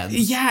heads?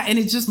 Yeah, and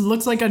it just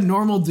looks like a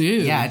normal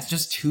dude. Yeah, it's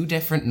just two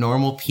different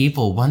normal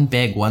people, one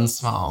big, one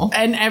small.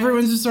 And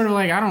everyone's just sort of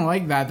like, I don't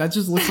like that. That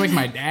just looks like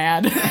my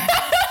dad.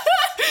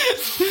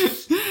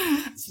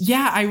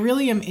 Yeah, I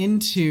really am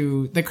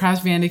into the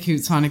Crash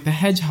Bandicoot Sonic the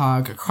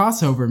Hedgehog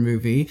crossover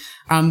movie.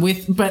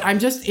 But I'm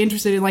just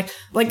interested in like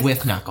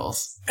with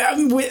Knuckles.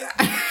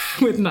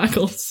 With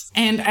Knuckles.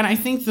 And I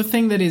think the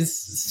thing that is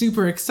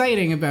super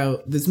exciting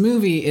about this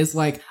movie is,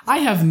 like, I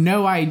have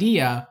no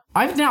idea.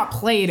 I've not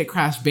played a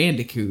Crash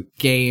Bandicoot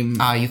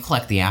game. You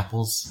collect the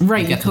apples.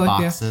 Right, you get the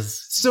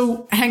boxes.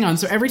 So, hang on.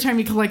 So every time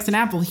he collects an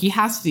apple, he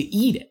has to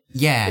eat it.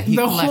 Yeah, he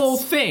the collects whole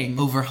thing.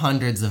 Over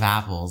hundreds of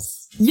apples.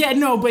 Yeah,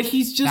 no, but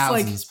he's just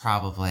thousands,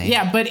 probably.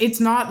 Yeah, but it's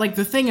not like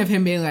the thing of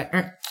him being like,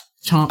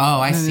 chomp. Oh,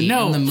 I see.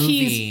 No, in the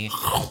movie.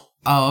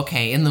 Oh,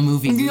 okay. In the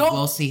movie, we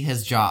will see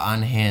his jaw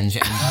unhinge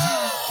and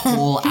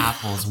whole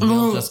apples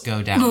will just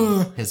go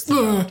down his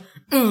throat.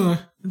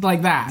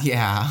 Like that.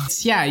 Yeah.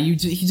 Yeah, he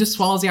just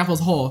swallows the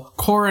apples whole,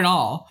 core and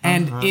all.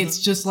 And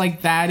it's just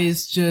like, that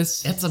is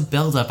just... It's a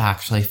build-up,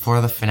 actually, for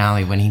the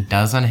finale when he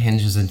does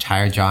unhinge his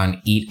entire jaw and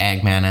eat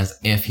Eggman as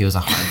if he was a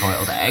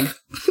hard-boiled egg.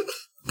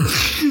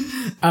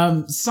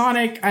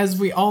 Sonic, as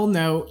we all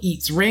know,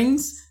 eats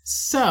rings.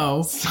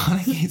 So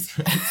Sonic eats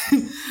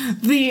rings.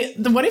 the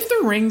what if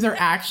the rings are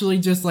actually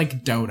just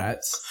like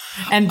donuts?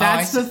 And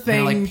that's the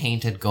thing. They're like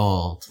painted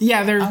gold.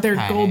 Yeah,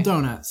 they're gold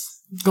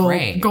donuts.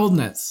 Gold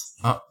nuts.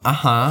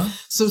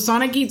 So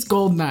Sonic eats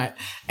gold nut,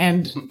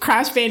 and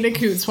Crash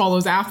Bandicoot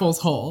swallows apples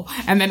whole,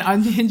 and then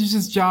unhinges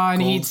his jaw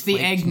and eats the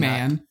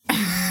Eggman.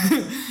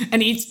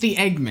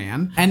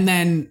 And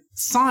then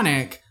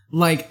Sonic,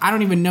 like, I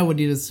don't even know what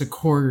he does to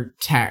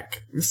Cortex.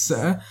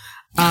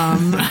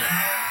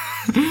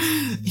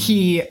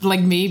 He,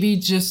 like, maybe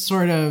just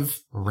sort of...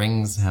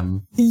 Rings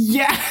him.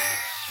 Yeah.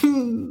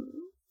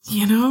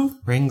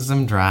 Rings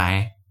him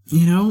dry.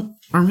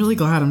 I'm really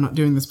glad I'm not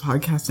doing this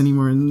podcast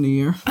anymore in the new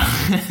year.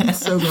 I'm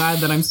so glad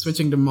that I'm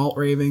switching to malt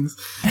ravings,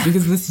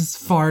 because this is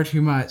far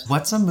too much.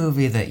 What's a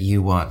movie that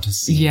you want to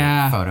see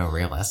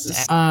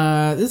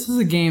photorealistic? This is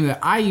a game that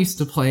I used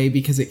to play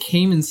because it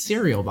came in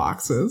cereal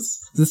boxes.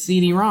 The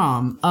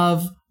CD-ROM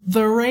of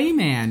the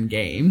Rayman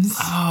games.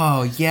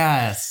 Oh,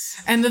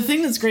 yes. And the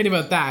thing that's great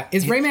about that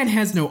is Rayman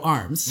has no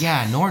arms.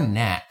 Yeah, nor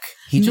neck.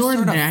 He just nor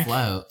sort neck. of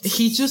floats.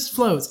 He just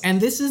floats.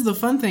 And this is the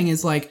fun thing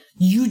is like,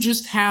 you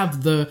just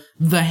have the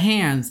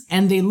hands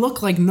and they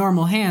look like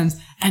normal hands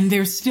and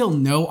there's still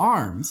no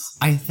arms.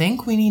 I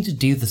think we need to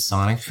do the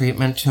Sonic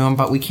treatment to him,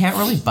 but we can't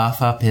really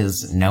buff up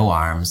his no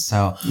arms,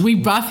 so... We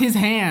buff his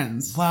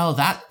hands. Well,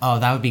 that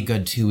would be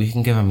good too. We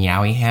can give him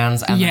Yowie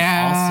hands, and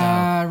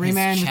yeah, then also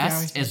Rayman his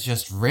chest is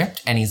just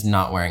ripped and he's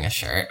not wearing a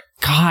shirt.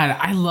 God,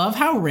 I love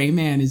how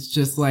Rayman is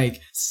just like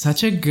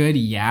such a good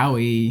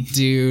Yowie,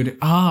 dude.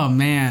 Oh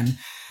man.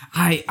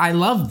 I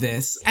love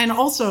this. And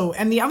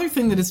the other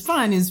thing that is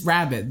fun is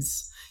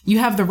Rabbids. You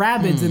have the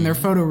Rabbids and they're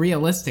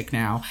photorealistic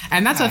now.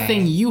 And that's a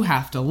thing you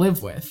have to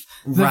live with.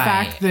 The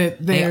fact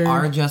that they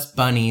are just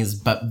bunnies,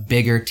 but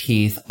bigger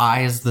teeth,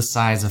 eyes the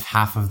size of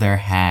half of their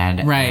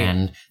head,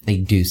 and they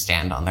do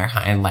stand on their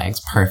hind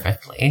legs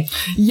perfectly.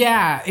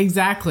 Yeah,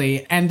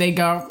 exactly. And they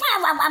go rah,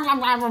 rah, rah,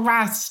 rah, rah,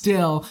 rah,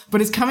 still,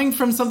 but it's coming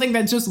from something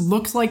that just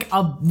looks like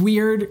a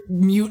weird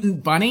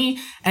mutant bunny,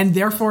 and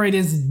therefore it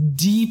is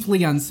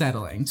deeply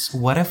unsettling. So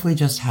what if we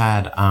just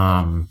had,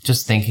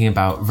 just thinking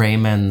about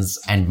Rayman's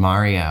and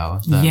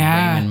Mario, the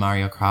Rayman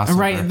Mario crossover.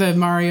 Right, the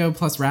Mario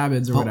plus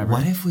Rabbids or whatever.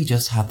 What if we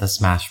just had the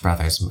Smash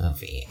Brothers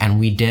movie and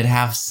we did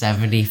have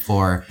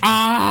 74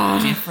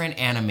 different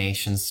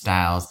animation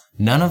styles,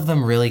 none of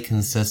them really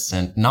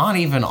consistent, not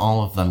even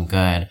all of them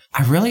good.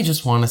 I really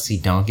just want to see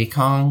Donkey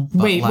Kong.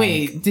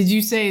 Wait, did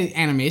you say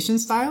animation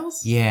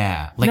styles?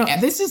 Yeah. No,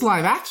 this is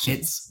live action.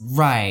 It's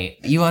right.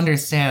 You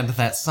understand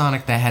that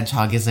Sonic the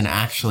Hedgehog isn't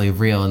actually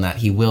real and that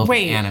he will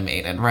be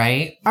animated,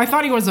 right? I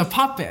thought he was a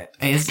puppet.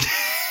 Is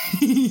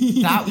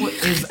actually,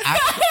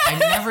 I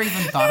never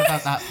even thought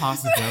about that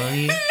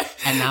possibility.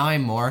 And now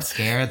I'm more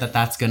scared that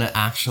that's going to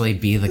actually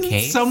be the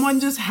case. Someone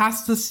just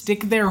has to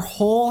stick their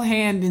whole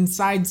hand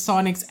inside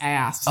Sonic's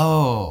ass.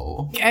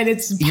 Oh. And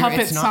it's puppet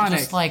it's not Sonic.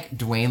 Just like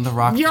Dwayne The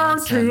Rock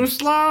Johnson. You're too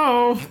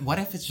slow. What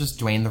if it's just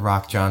Dwayne The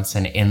Rock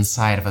Johnson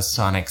inside of a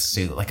Sonic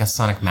suit, like a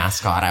Sonic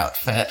mascot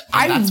outfit?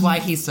 And that's why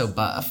he's so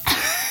buff.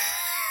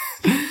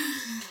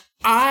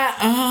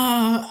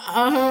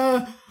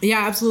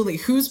 Yeah, absolutely.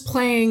 Who's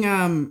playing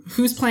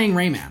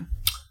Rayman?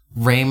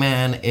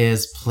 Rayman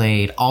is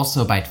played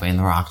also by Dwayne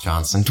The Rock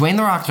Johnson. Dwayne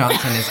The Rock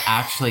Johnson is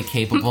actually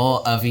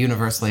capable of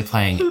universally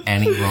playing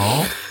any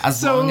role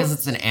as long as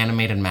it's an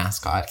animated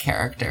mascot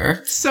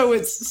character. So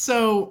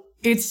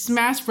it's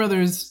Smash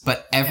Brothers.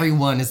 But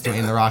everyone is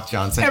Dwayne The Rock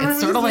Johnson.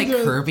 It's sort of like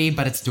Kirby,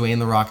 but it's Dwayne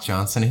The Rock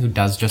Johnson who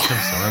does just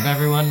absorb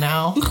everyone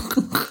now.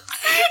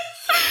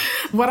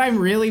 What I'm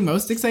really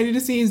most excited to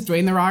see is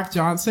Dwayne The Rock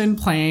Johnson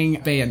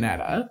playing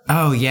Bayonetta.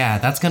 Oh, yeah,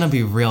 that's gonna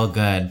be real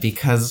good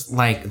because,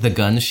 like, the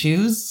gun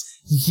shoes.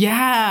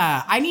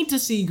 Yeah, I need to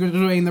see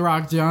Dwayne The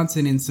Rock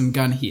Johnson in some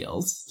gun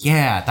heels.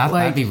 Yeah,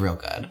 that'd be real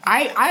good.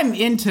 I'm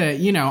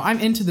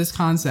into this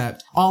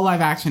concept. All live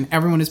action,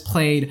 everyone is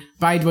played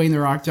by Dwayne The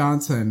Rock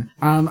Johnson.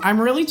 I'm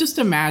really just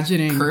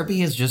imagining...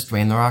 Kirby is just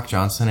Dwayne The Rock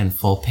Johnson in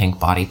full pink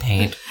body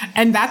paint.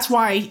 And that's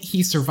why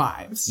he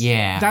survives.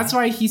 Yeah. That's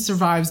why he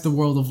survives the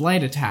World of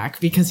Light attack,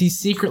 because he's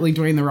secretly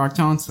Dwayne The Rock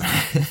Johnson.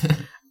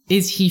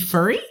 Is he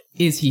furry?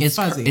 Is he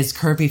fuzzy? Is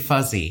Kirby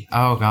fuzzy?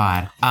 Oh,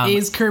 God.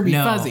 Is Kirby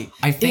fuzzy?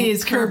 I think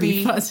is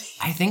Kirby fuzzy?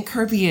 I think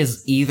Kirby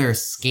is either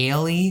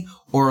scaly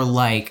or,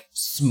 like,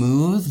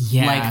 smooth.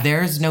 Yeah. Like,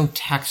 there's no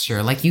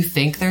texture. Like, you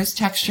think there's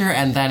texture,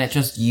 and then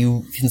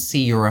you can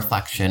see your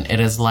reflection. It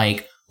is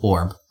like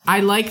orb.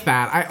 I like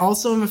that. I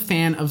also am a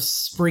fan of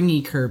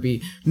springy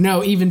Kirby.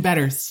 No, even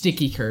better,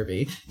 sticky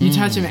Kirby. You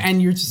touch him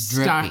and you're just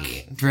stuck.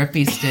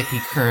 Drippy, sticky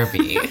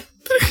Kirby.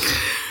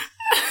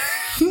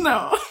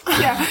 No.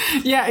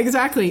 Yeah,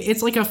 exactly.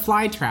 It's like a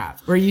fly trap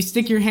where you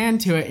stick your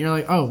hand to it and you're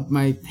like, oh,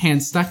 my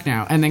hand's stuck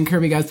now. And then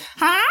Kirby goes,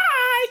 hi!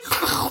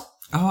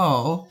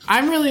 Oh.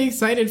 I'm really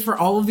excited for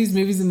all of these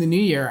movies in the new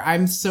year.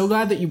 I'm so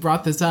glad that you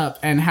brought this up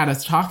and had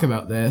us talk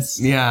about this.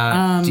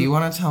 Yeah. Do you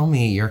want to tell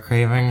me your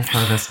craving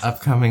for this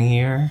upcoming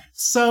year?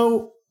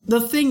 So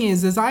the thing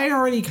is I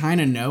already kind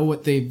of know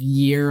what the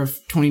year of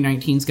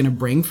 2019 is going to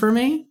bring for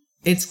me.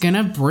 It's going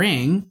to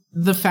bring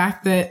the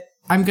fact that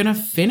I'm going to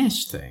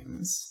finish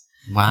things.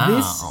 Wow.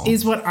 This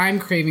is what I'm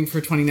craving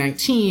for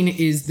 2019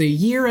 is the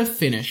year of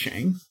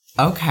finishing.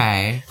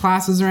 Okay.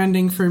 Classes are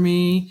ending for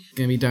me.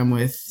 Gonna be done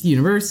with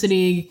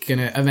university.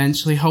 Gonna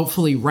eventually,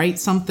 hopefully, write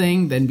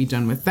something, then be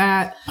done with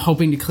that.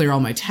 Hoping to clear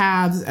all my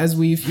tabs, as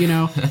we've,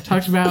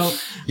 talked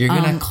about. You're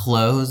gonna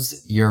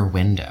close your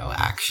window,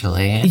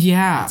 actually.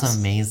 Yeah. That's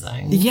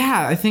amazing.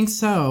 Yeah, I think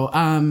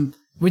so.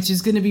 Which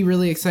is going to be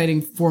really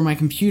exciting for my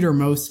computer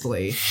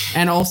mostly,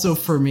 and also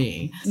for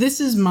me.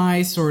 This is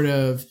my sort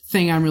of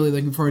thing I'm really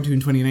looking forward to in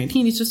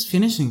 2019 is just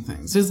finishing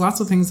things. There's lots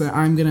of things that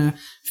I'm going to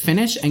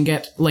finish and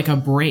get like a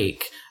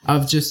break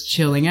of just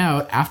chilling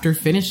out after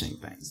finishing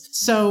things.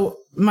 So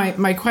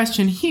my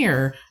question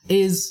here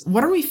is,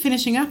 what are we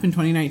finishing up in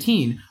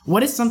 2019?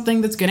 What is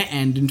something that's going to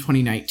end in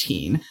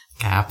 2019?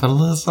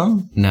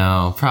 Capitalism?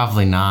 No,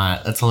 probably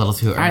not. It's a little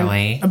too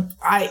early.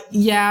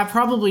 Yeah,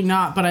 probably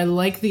not, but I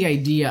like the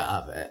idea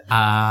of it.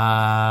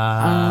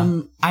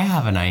 I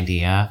have an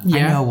idea.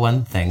 Yeah. I know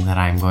one thing that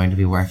I'm going to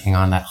be working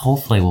on that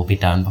hopefully will be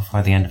done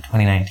before the end of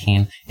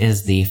 2019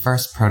 is the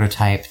first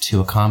prototype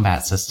to a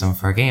combat system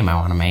for a game I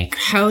want to make.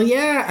 Hell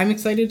yeah. I'm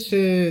excited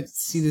to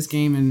see this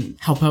game and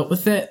help out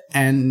with it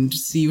and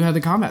see how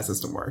the combat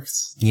system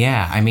works.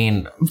 Yeah, I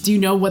mean... Do you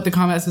know what the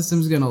combat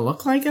system is going to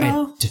look like at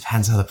all? It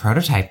depends how the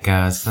prototype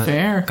goes.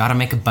 Fair. Gotta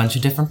make a bunch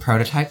of different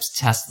prototypes,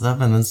 test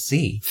them, and then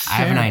see. Fair. I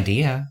have an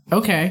idea.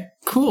 Okay.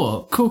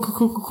 Cool.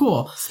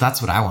 So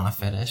that's what I want to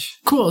finish.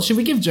 Cool. Should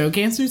we give joke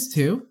answers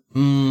too?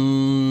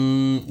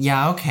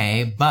 Yeah,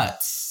 okay.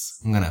 Butts.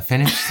 I'm gonna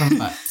finish some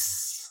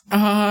butts.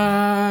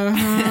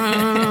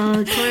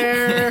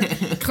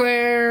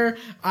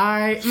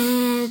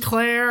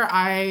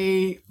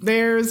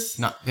 there's...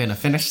 Not gonna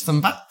finish some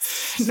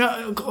butts.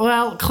 No,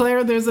 well,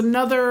 Claire, there's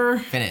another...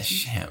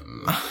 Finish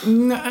him.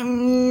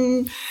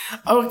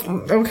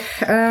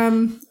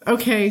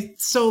 Okay,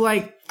 so,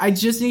 like, I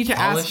just need to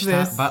ask this...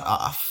 Polish that butt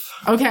off.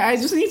 Okay, I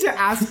just need to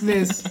ask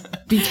this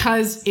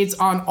because it's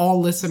on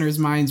all listeners'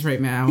 minds right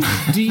now.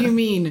 Do you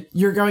mean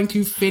you're going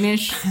to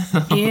finish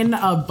in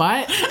a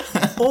butt?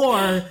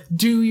 Or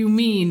do you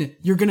mean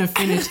you're going to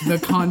finish the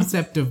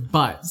concept of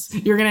butts?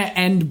 You're going to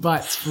end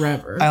butts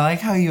forever. I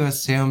like how you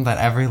assume that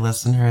every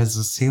listener is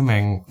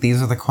assuming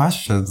these are the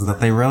questions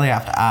that they really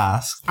have to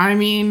ask. I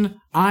mean,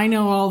 I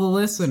know all the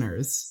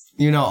listeners.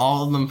 You know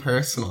all of them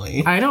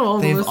personally. I know all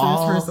the listeners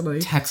all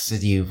personally.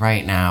 Texted you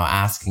right now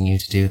asking you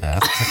to do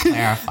this to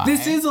clarify.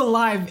 This is a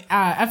live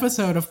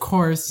episode, of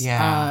course.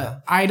 Yeah.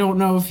 I don't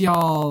know if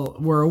y'all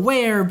were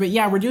aware, but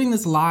yeah, we're doing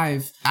this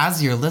live.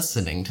 As you're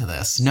listening to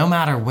this, no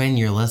matter when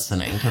you're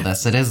listening to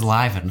this, it is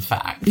live in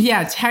fact.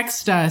 Yeah,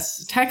 text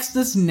us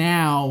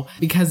now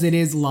because it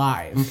is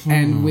live,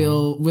 and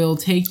we'll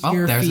take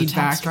your there's feedback. A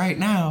text right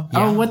now.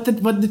 Yeah. Oh, what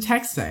did the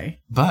text say?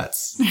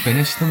 Butts.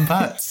 Finish them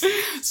butts.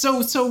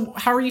 So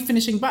how are you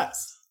finishing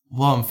butts?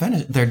 Well, I'm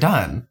finished. They're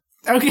done.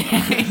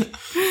 Okay.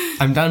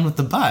 I'm done with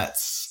the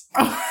butts.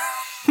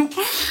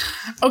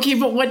 Okay,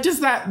 but what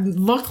does that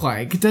look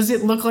like? Does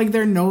it look like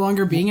there no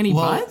longer being any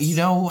butts? You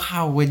know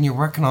how when you're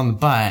working on the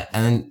butt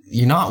and then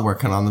you're not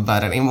working on the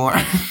butt anymore?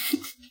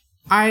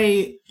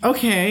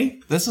 Okay.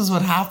 This is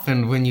what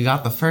happened when you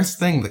got the first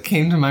thing that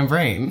came to my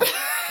brain.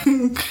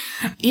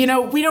 You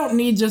know, we don't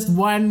need just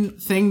one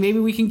thing. Maybe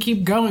we can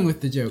keep going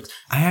with the jokes.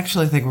 I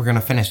actually think we're going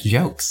to finish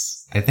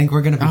jokes. I think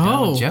we're going to be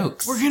done with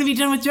jokes. We're going to be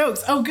done with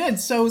jokes. Oh, good.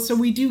 So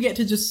we do get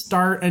to just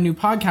start a new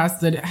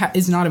podcast that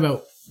is not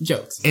about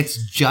jokes. It's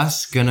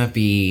just going to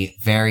be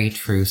very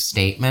true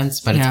statements,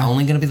 but it's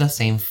only going to be the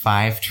same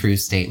 5 true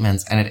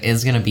statements, and it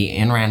is going to be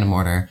in random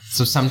order.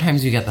 So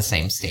sometimes you get the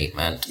same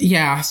statement.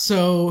 Yeah,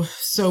 so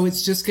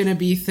it's just going to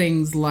be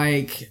things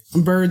like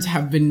birds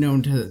have been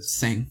known to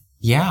sing.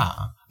 Yeah.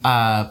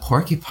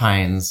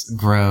 Porcupines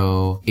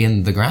grow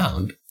in the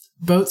ground.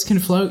 Boats can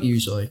float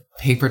usually.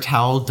 Paper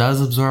towel does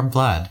absorb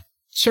blood.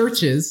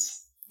 Churches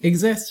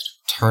exist.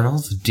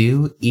 Turtles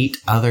do eat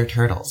other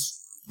turtles.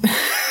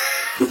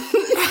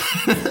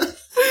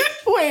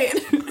 Wait.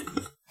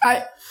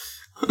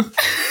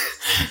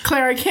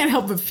 Claire, I can't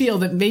help but feel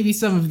that maybe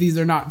some of these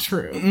are not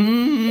true.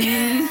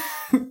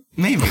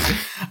 Maybe.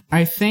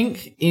 I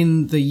think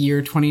in the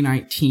year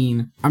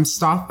 2019,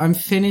 I'm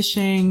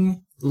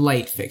finishing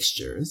light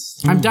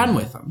fixtures. I'm done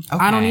with them.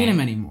 Okay. I don't need them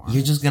anymore.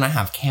 You're just gonna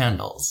have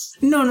candles.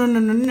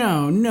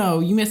 No.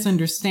 You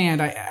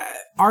misunderstand.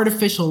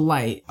 Artificial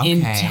light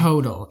in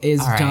total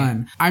is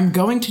done. I'm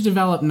going to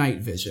develop night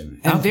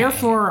vision, and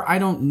therefore I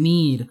don't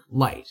need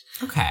light.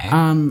 Okay.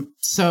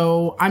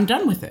 So I'm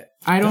done with it.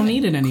 I don't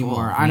need it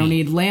anymore. Cool. I don't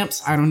need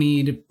lamps. I don't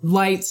need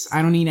lights.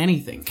 I don't need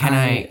anything. Can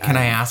I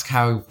ask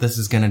how this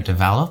is going to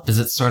develop? Is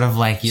it sort of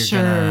like you're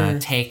going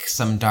to take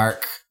some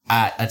dark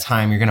at a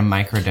time, you're going to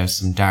microdose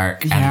some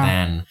dark, and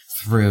then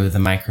through the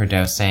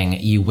microdosing,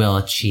 you will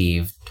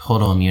achieve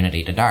total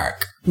immunity to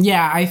dark?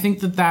 Yeah, I think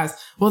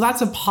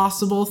that's a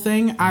possible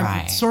thing.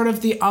 Sort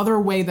of the other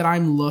way that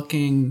I'm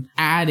looking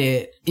at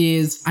it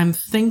is I'm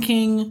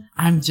thinking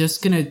I'm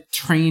just going to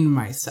train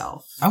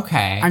myself.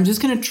 Okay. I'm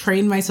just going to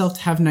train myself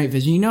to have night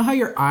vision. You know how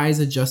your eyes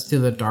adjust to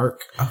the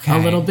dark a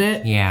little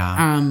bit? Yeah.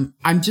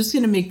 I'm just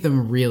going to make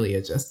them really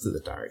adjust to the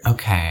dark.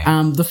 Okay.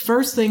 The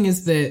first thing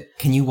is that...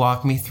 Can you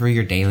walk me through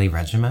your daily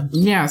regimen?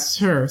 Yeah,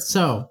 sure.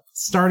 So...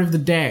 Start of the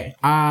day.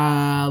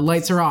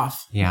 Lights are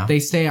off. Yeah. They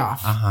stay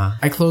off.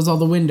 I close all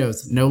the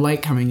windows. No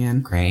light coming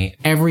in. Great.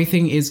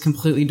 Everything is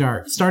completely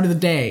dark. Start of the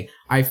day.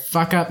 I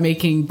fuck up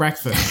making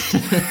breakfast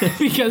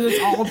because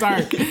it's all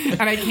dark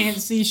and I can't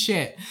see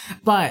shit.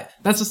 But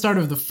that's the start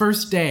of the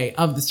first day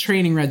of this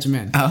training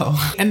regimen.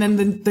 Oh. And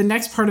then the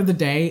next part of the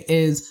day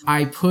is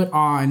I put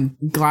on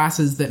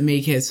glasses that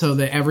make it so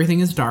that everything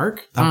is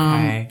dark.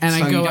 Okay. And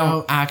so I go you don't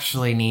out.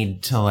 actually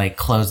need to like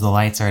close the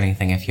lights or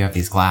anything if you have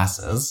these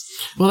glasses.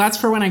 Well, that's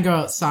for when I go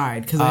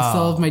outside because I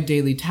still have my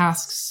daily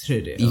tasks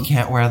to do. You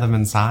can't wear them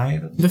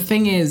inside? The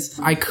thing is,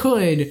 I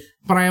could,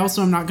 but I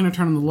also am not going to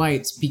turn on the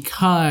lights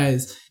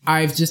because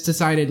I've just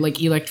decided,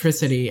 like,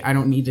 electricity, I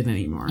don't need it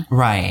anymore.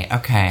 Right.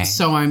 Okay.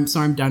 So I'm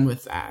done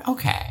with that.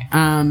 Okay.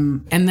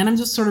 And then I'm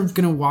just sort of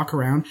gonna walk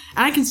around,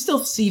 and I can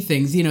still see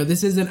things. You know,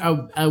 this isn't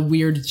a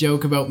weird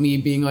joke about me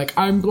being like,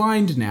 I'm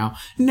blind now.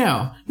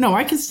 No,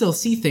 I can still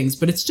see things,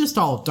 but it's just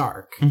all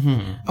dark.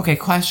 Mm-hmm. Okay,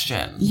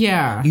 question.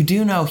 Yeah. You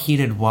do know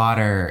heated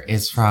water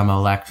is from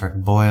electric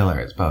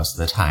boilers most of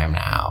the time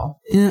now.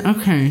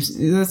 Okay,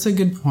 that's a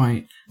good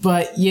point.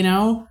 But, you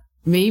know,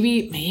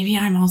 maybe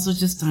I'm also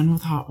just done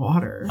with hot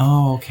water.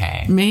 Oh,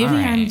 okay. Maybe All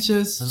right. I'm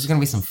just... There's gonna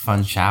be some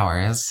fun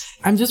showers.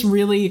 I'm just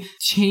really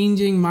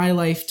changing my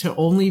life to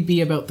only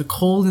be about the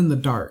cold and the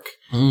dark.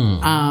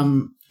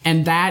 And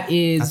that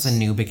is... That's a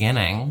new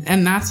beginning.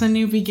 And that's a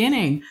new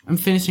beginning. I'm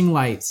finishing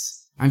lights.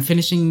 I'm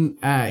finishing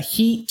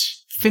heat,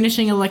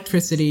 finishing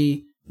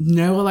electricity.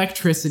 No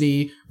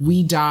electricity.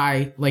 We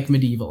die like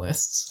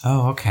medievalists.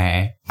 Oh,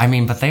 okay. I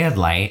mean, but they had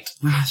light.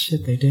 Ah,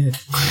 shit, they did.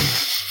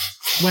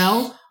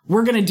 Well,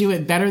 we're gonna do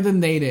it better than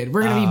they did.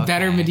 We're gonna be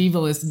better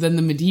medievalists than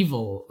the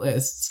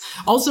medievalists.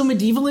 Also,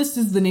 medievalist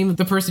is the name of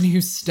the person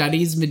who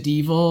studies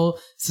medieval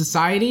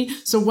society.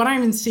 So what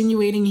I'm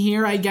insinuating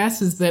here, I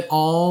guess, is that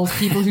all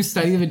people who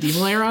study the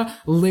medieval era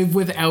live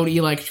without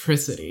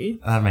electricity.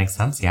 That makes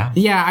sense, yeah.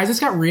 Yeah, I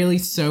just got really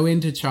so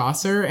into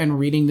Chaucer and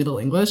reading Middle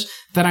English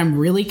that I'm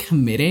really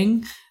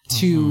committing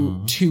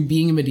to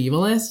being a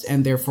medievalist,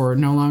 and therefore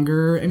no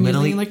longer am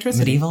using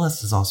electricity.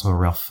 Medievalist is also a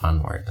real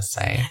fun word to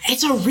say.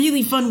 It's a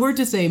really fun word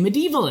to say,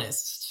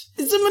 medievalist.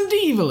 It's a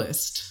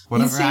medievalist.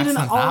 Whatever accent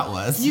that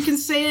was. You can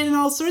say it in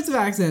all sorts of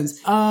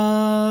accents.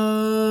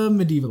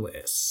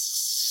 Medievalist.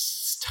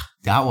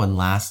 That one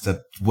lasted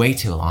way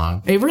too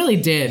long. It really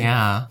did.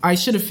 Yeah. I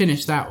should have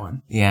finished that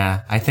one.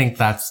 Yeah, I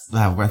think I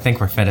think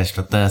we're finished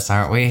with this,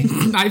 aren't we?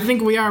 I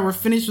think we are. We're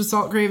finished with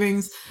Salt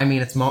Cravings. I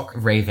mean, it's Malt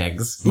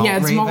Ravings.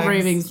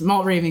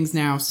 Malt Ravings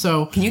now.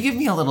 So, can you give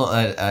me a little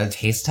a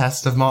taste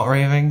test of Malt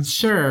Ravings?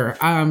 Sure.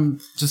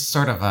 Just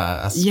sort of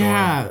a score.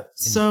 Yeah.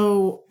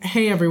 So,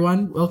 hey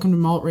everyone, welcome to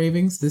Malt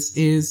Ravings. This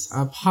is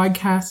a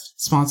podcast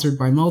sponsored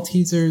by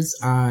Maltesers.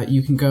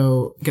 You can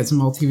go get some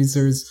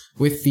Maltesers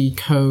with the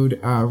code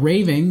Ravings.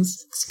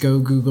 Go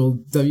Google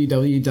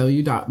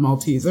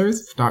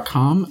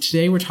www.maltesers.com.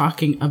 Today we're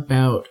talking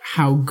about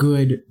how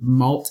good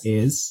malt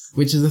is,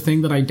 which is a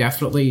thing that I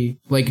definitely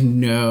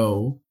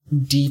know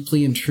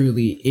deeply and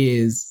truly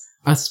is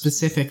a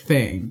specific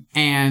thing.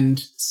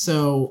 And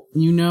so,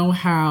 you know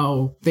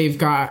how they've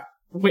got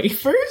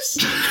wafers?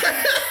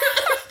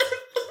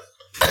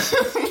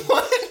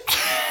 What?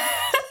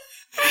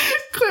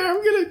 Claire,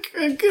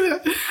 I'm gonna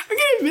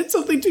admit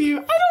something to you. I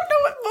don't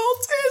know what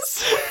malt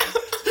is.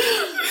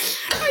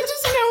 I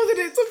just know that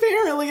it's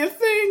apparently a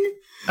thing.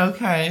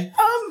 Okay.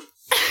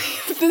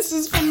 This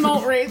has been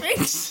Malt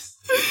Ravings.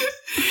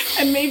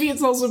 And maybe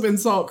it's also been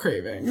Salt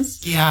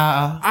Cravings.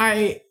 Yeah.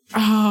 I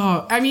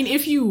mean,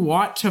 if you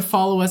want to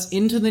follow us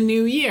into the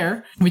new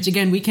year, which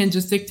again, we can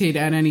just dictate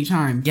at any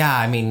time. Yeah,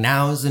 I mean,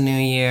 now's the new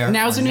year.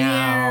 Now's the new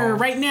year.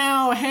 Right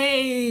now.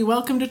 Hey,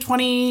 welcome to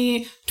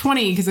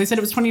 2020, because I said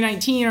it was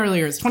 2019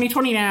 earlier. It's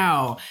 2020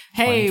 now.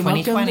 Hey,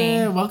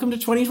 welcome to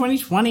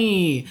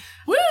 2020.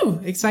 Woo!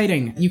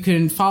 Exciting. You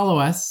can follow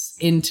us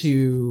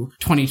into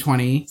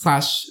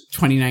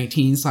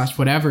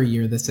 2020/2019/whatever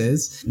year this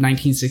is,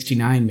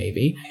 1969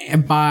 maybe,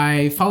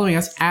 by following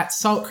us at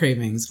Salt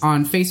Cravings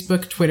on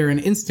Facebook, Twitter, and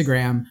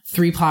Instagram,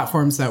 3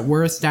 platforms that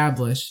were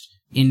established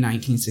in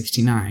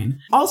 1969.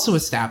 Also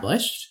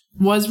established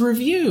was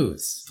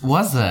reviews.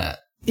 Was it?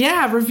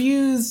 Yeah,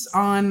 reviews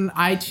on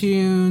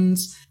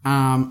iTunes,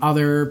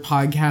 other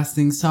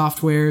podcasting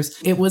softwares.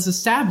 It was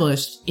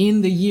established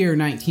in the year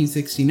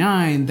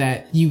 1969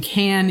 that you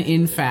can,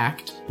 in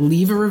fact,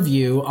 leave a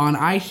review on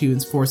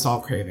iTunes for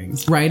Salt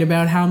Cravings. Write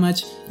about how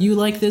much you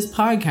like this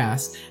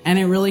podcast, and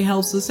it really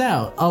helps us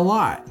out a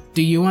lot.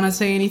 Do you want to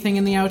say anything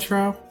in the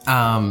outro?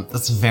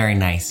 That's a very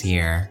nice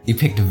year. You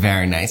picked a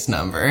very nice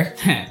number.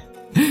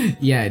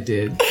 Yeah, I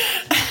did.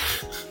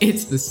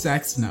 It's the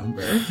sex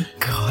number.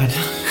 God.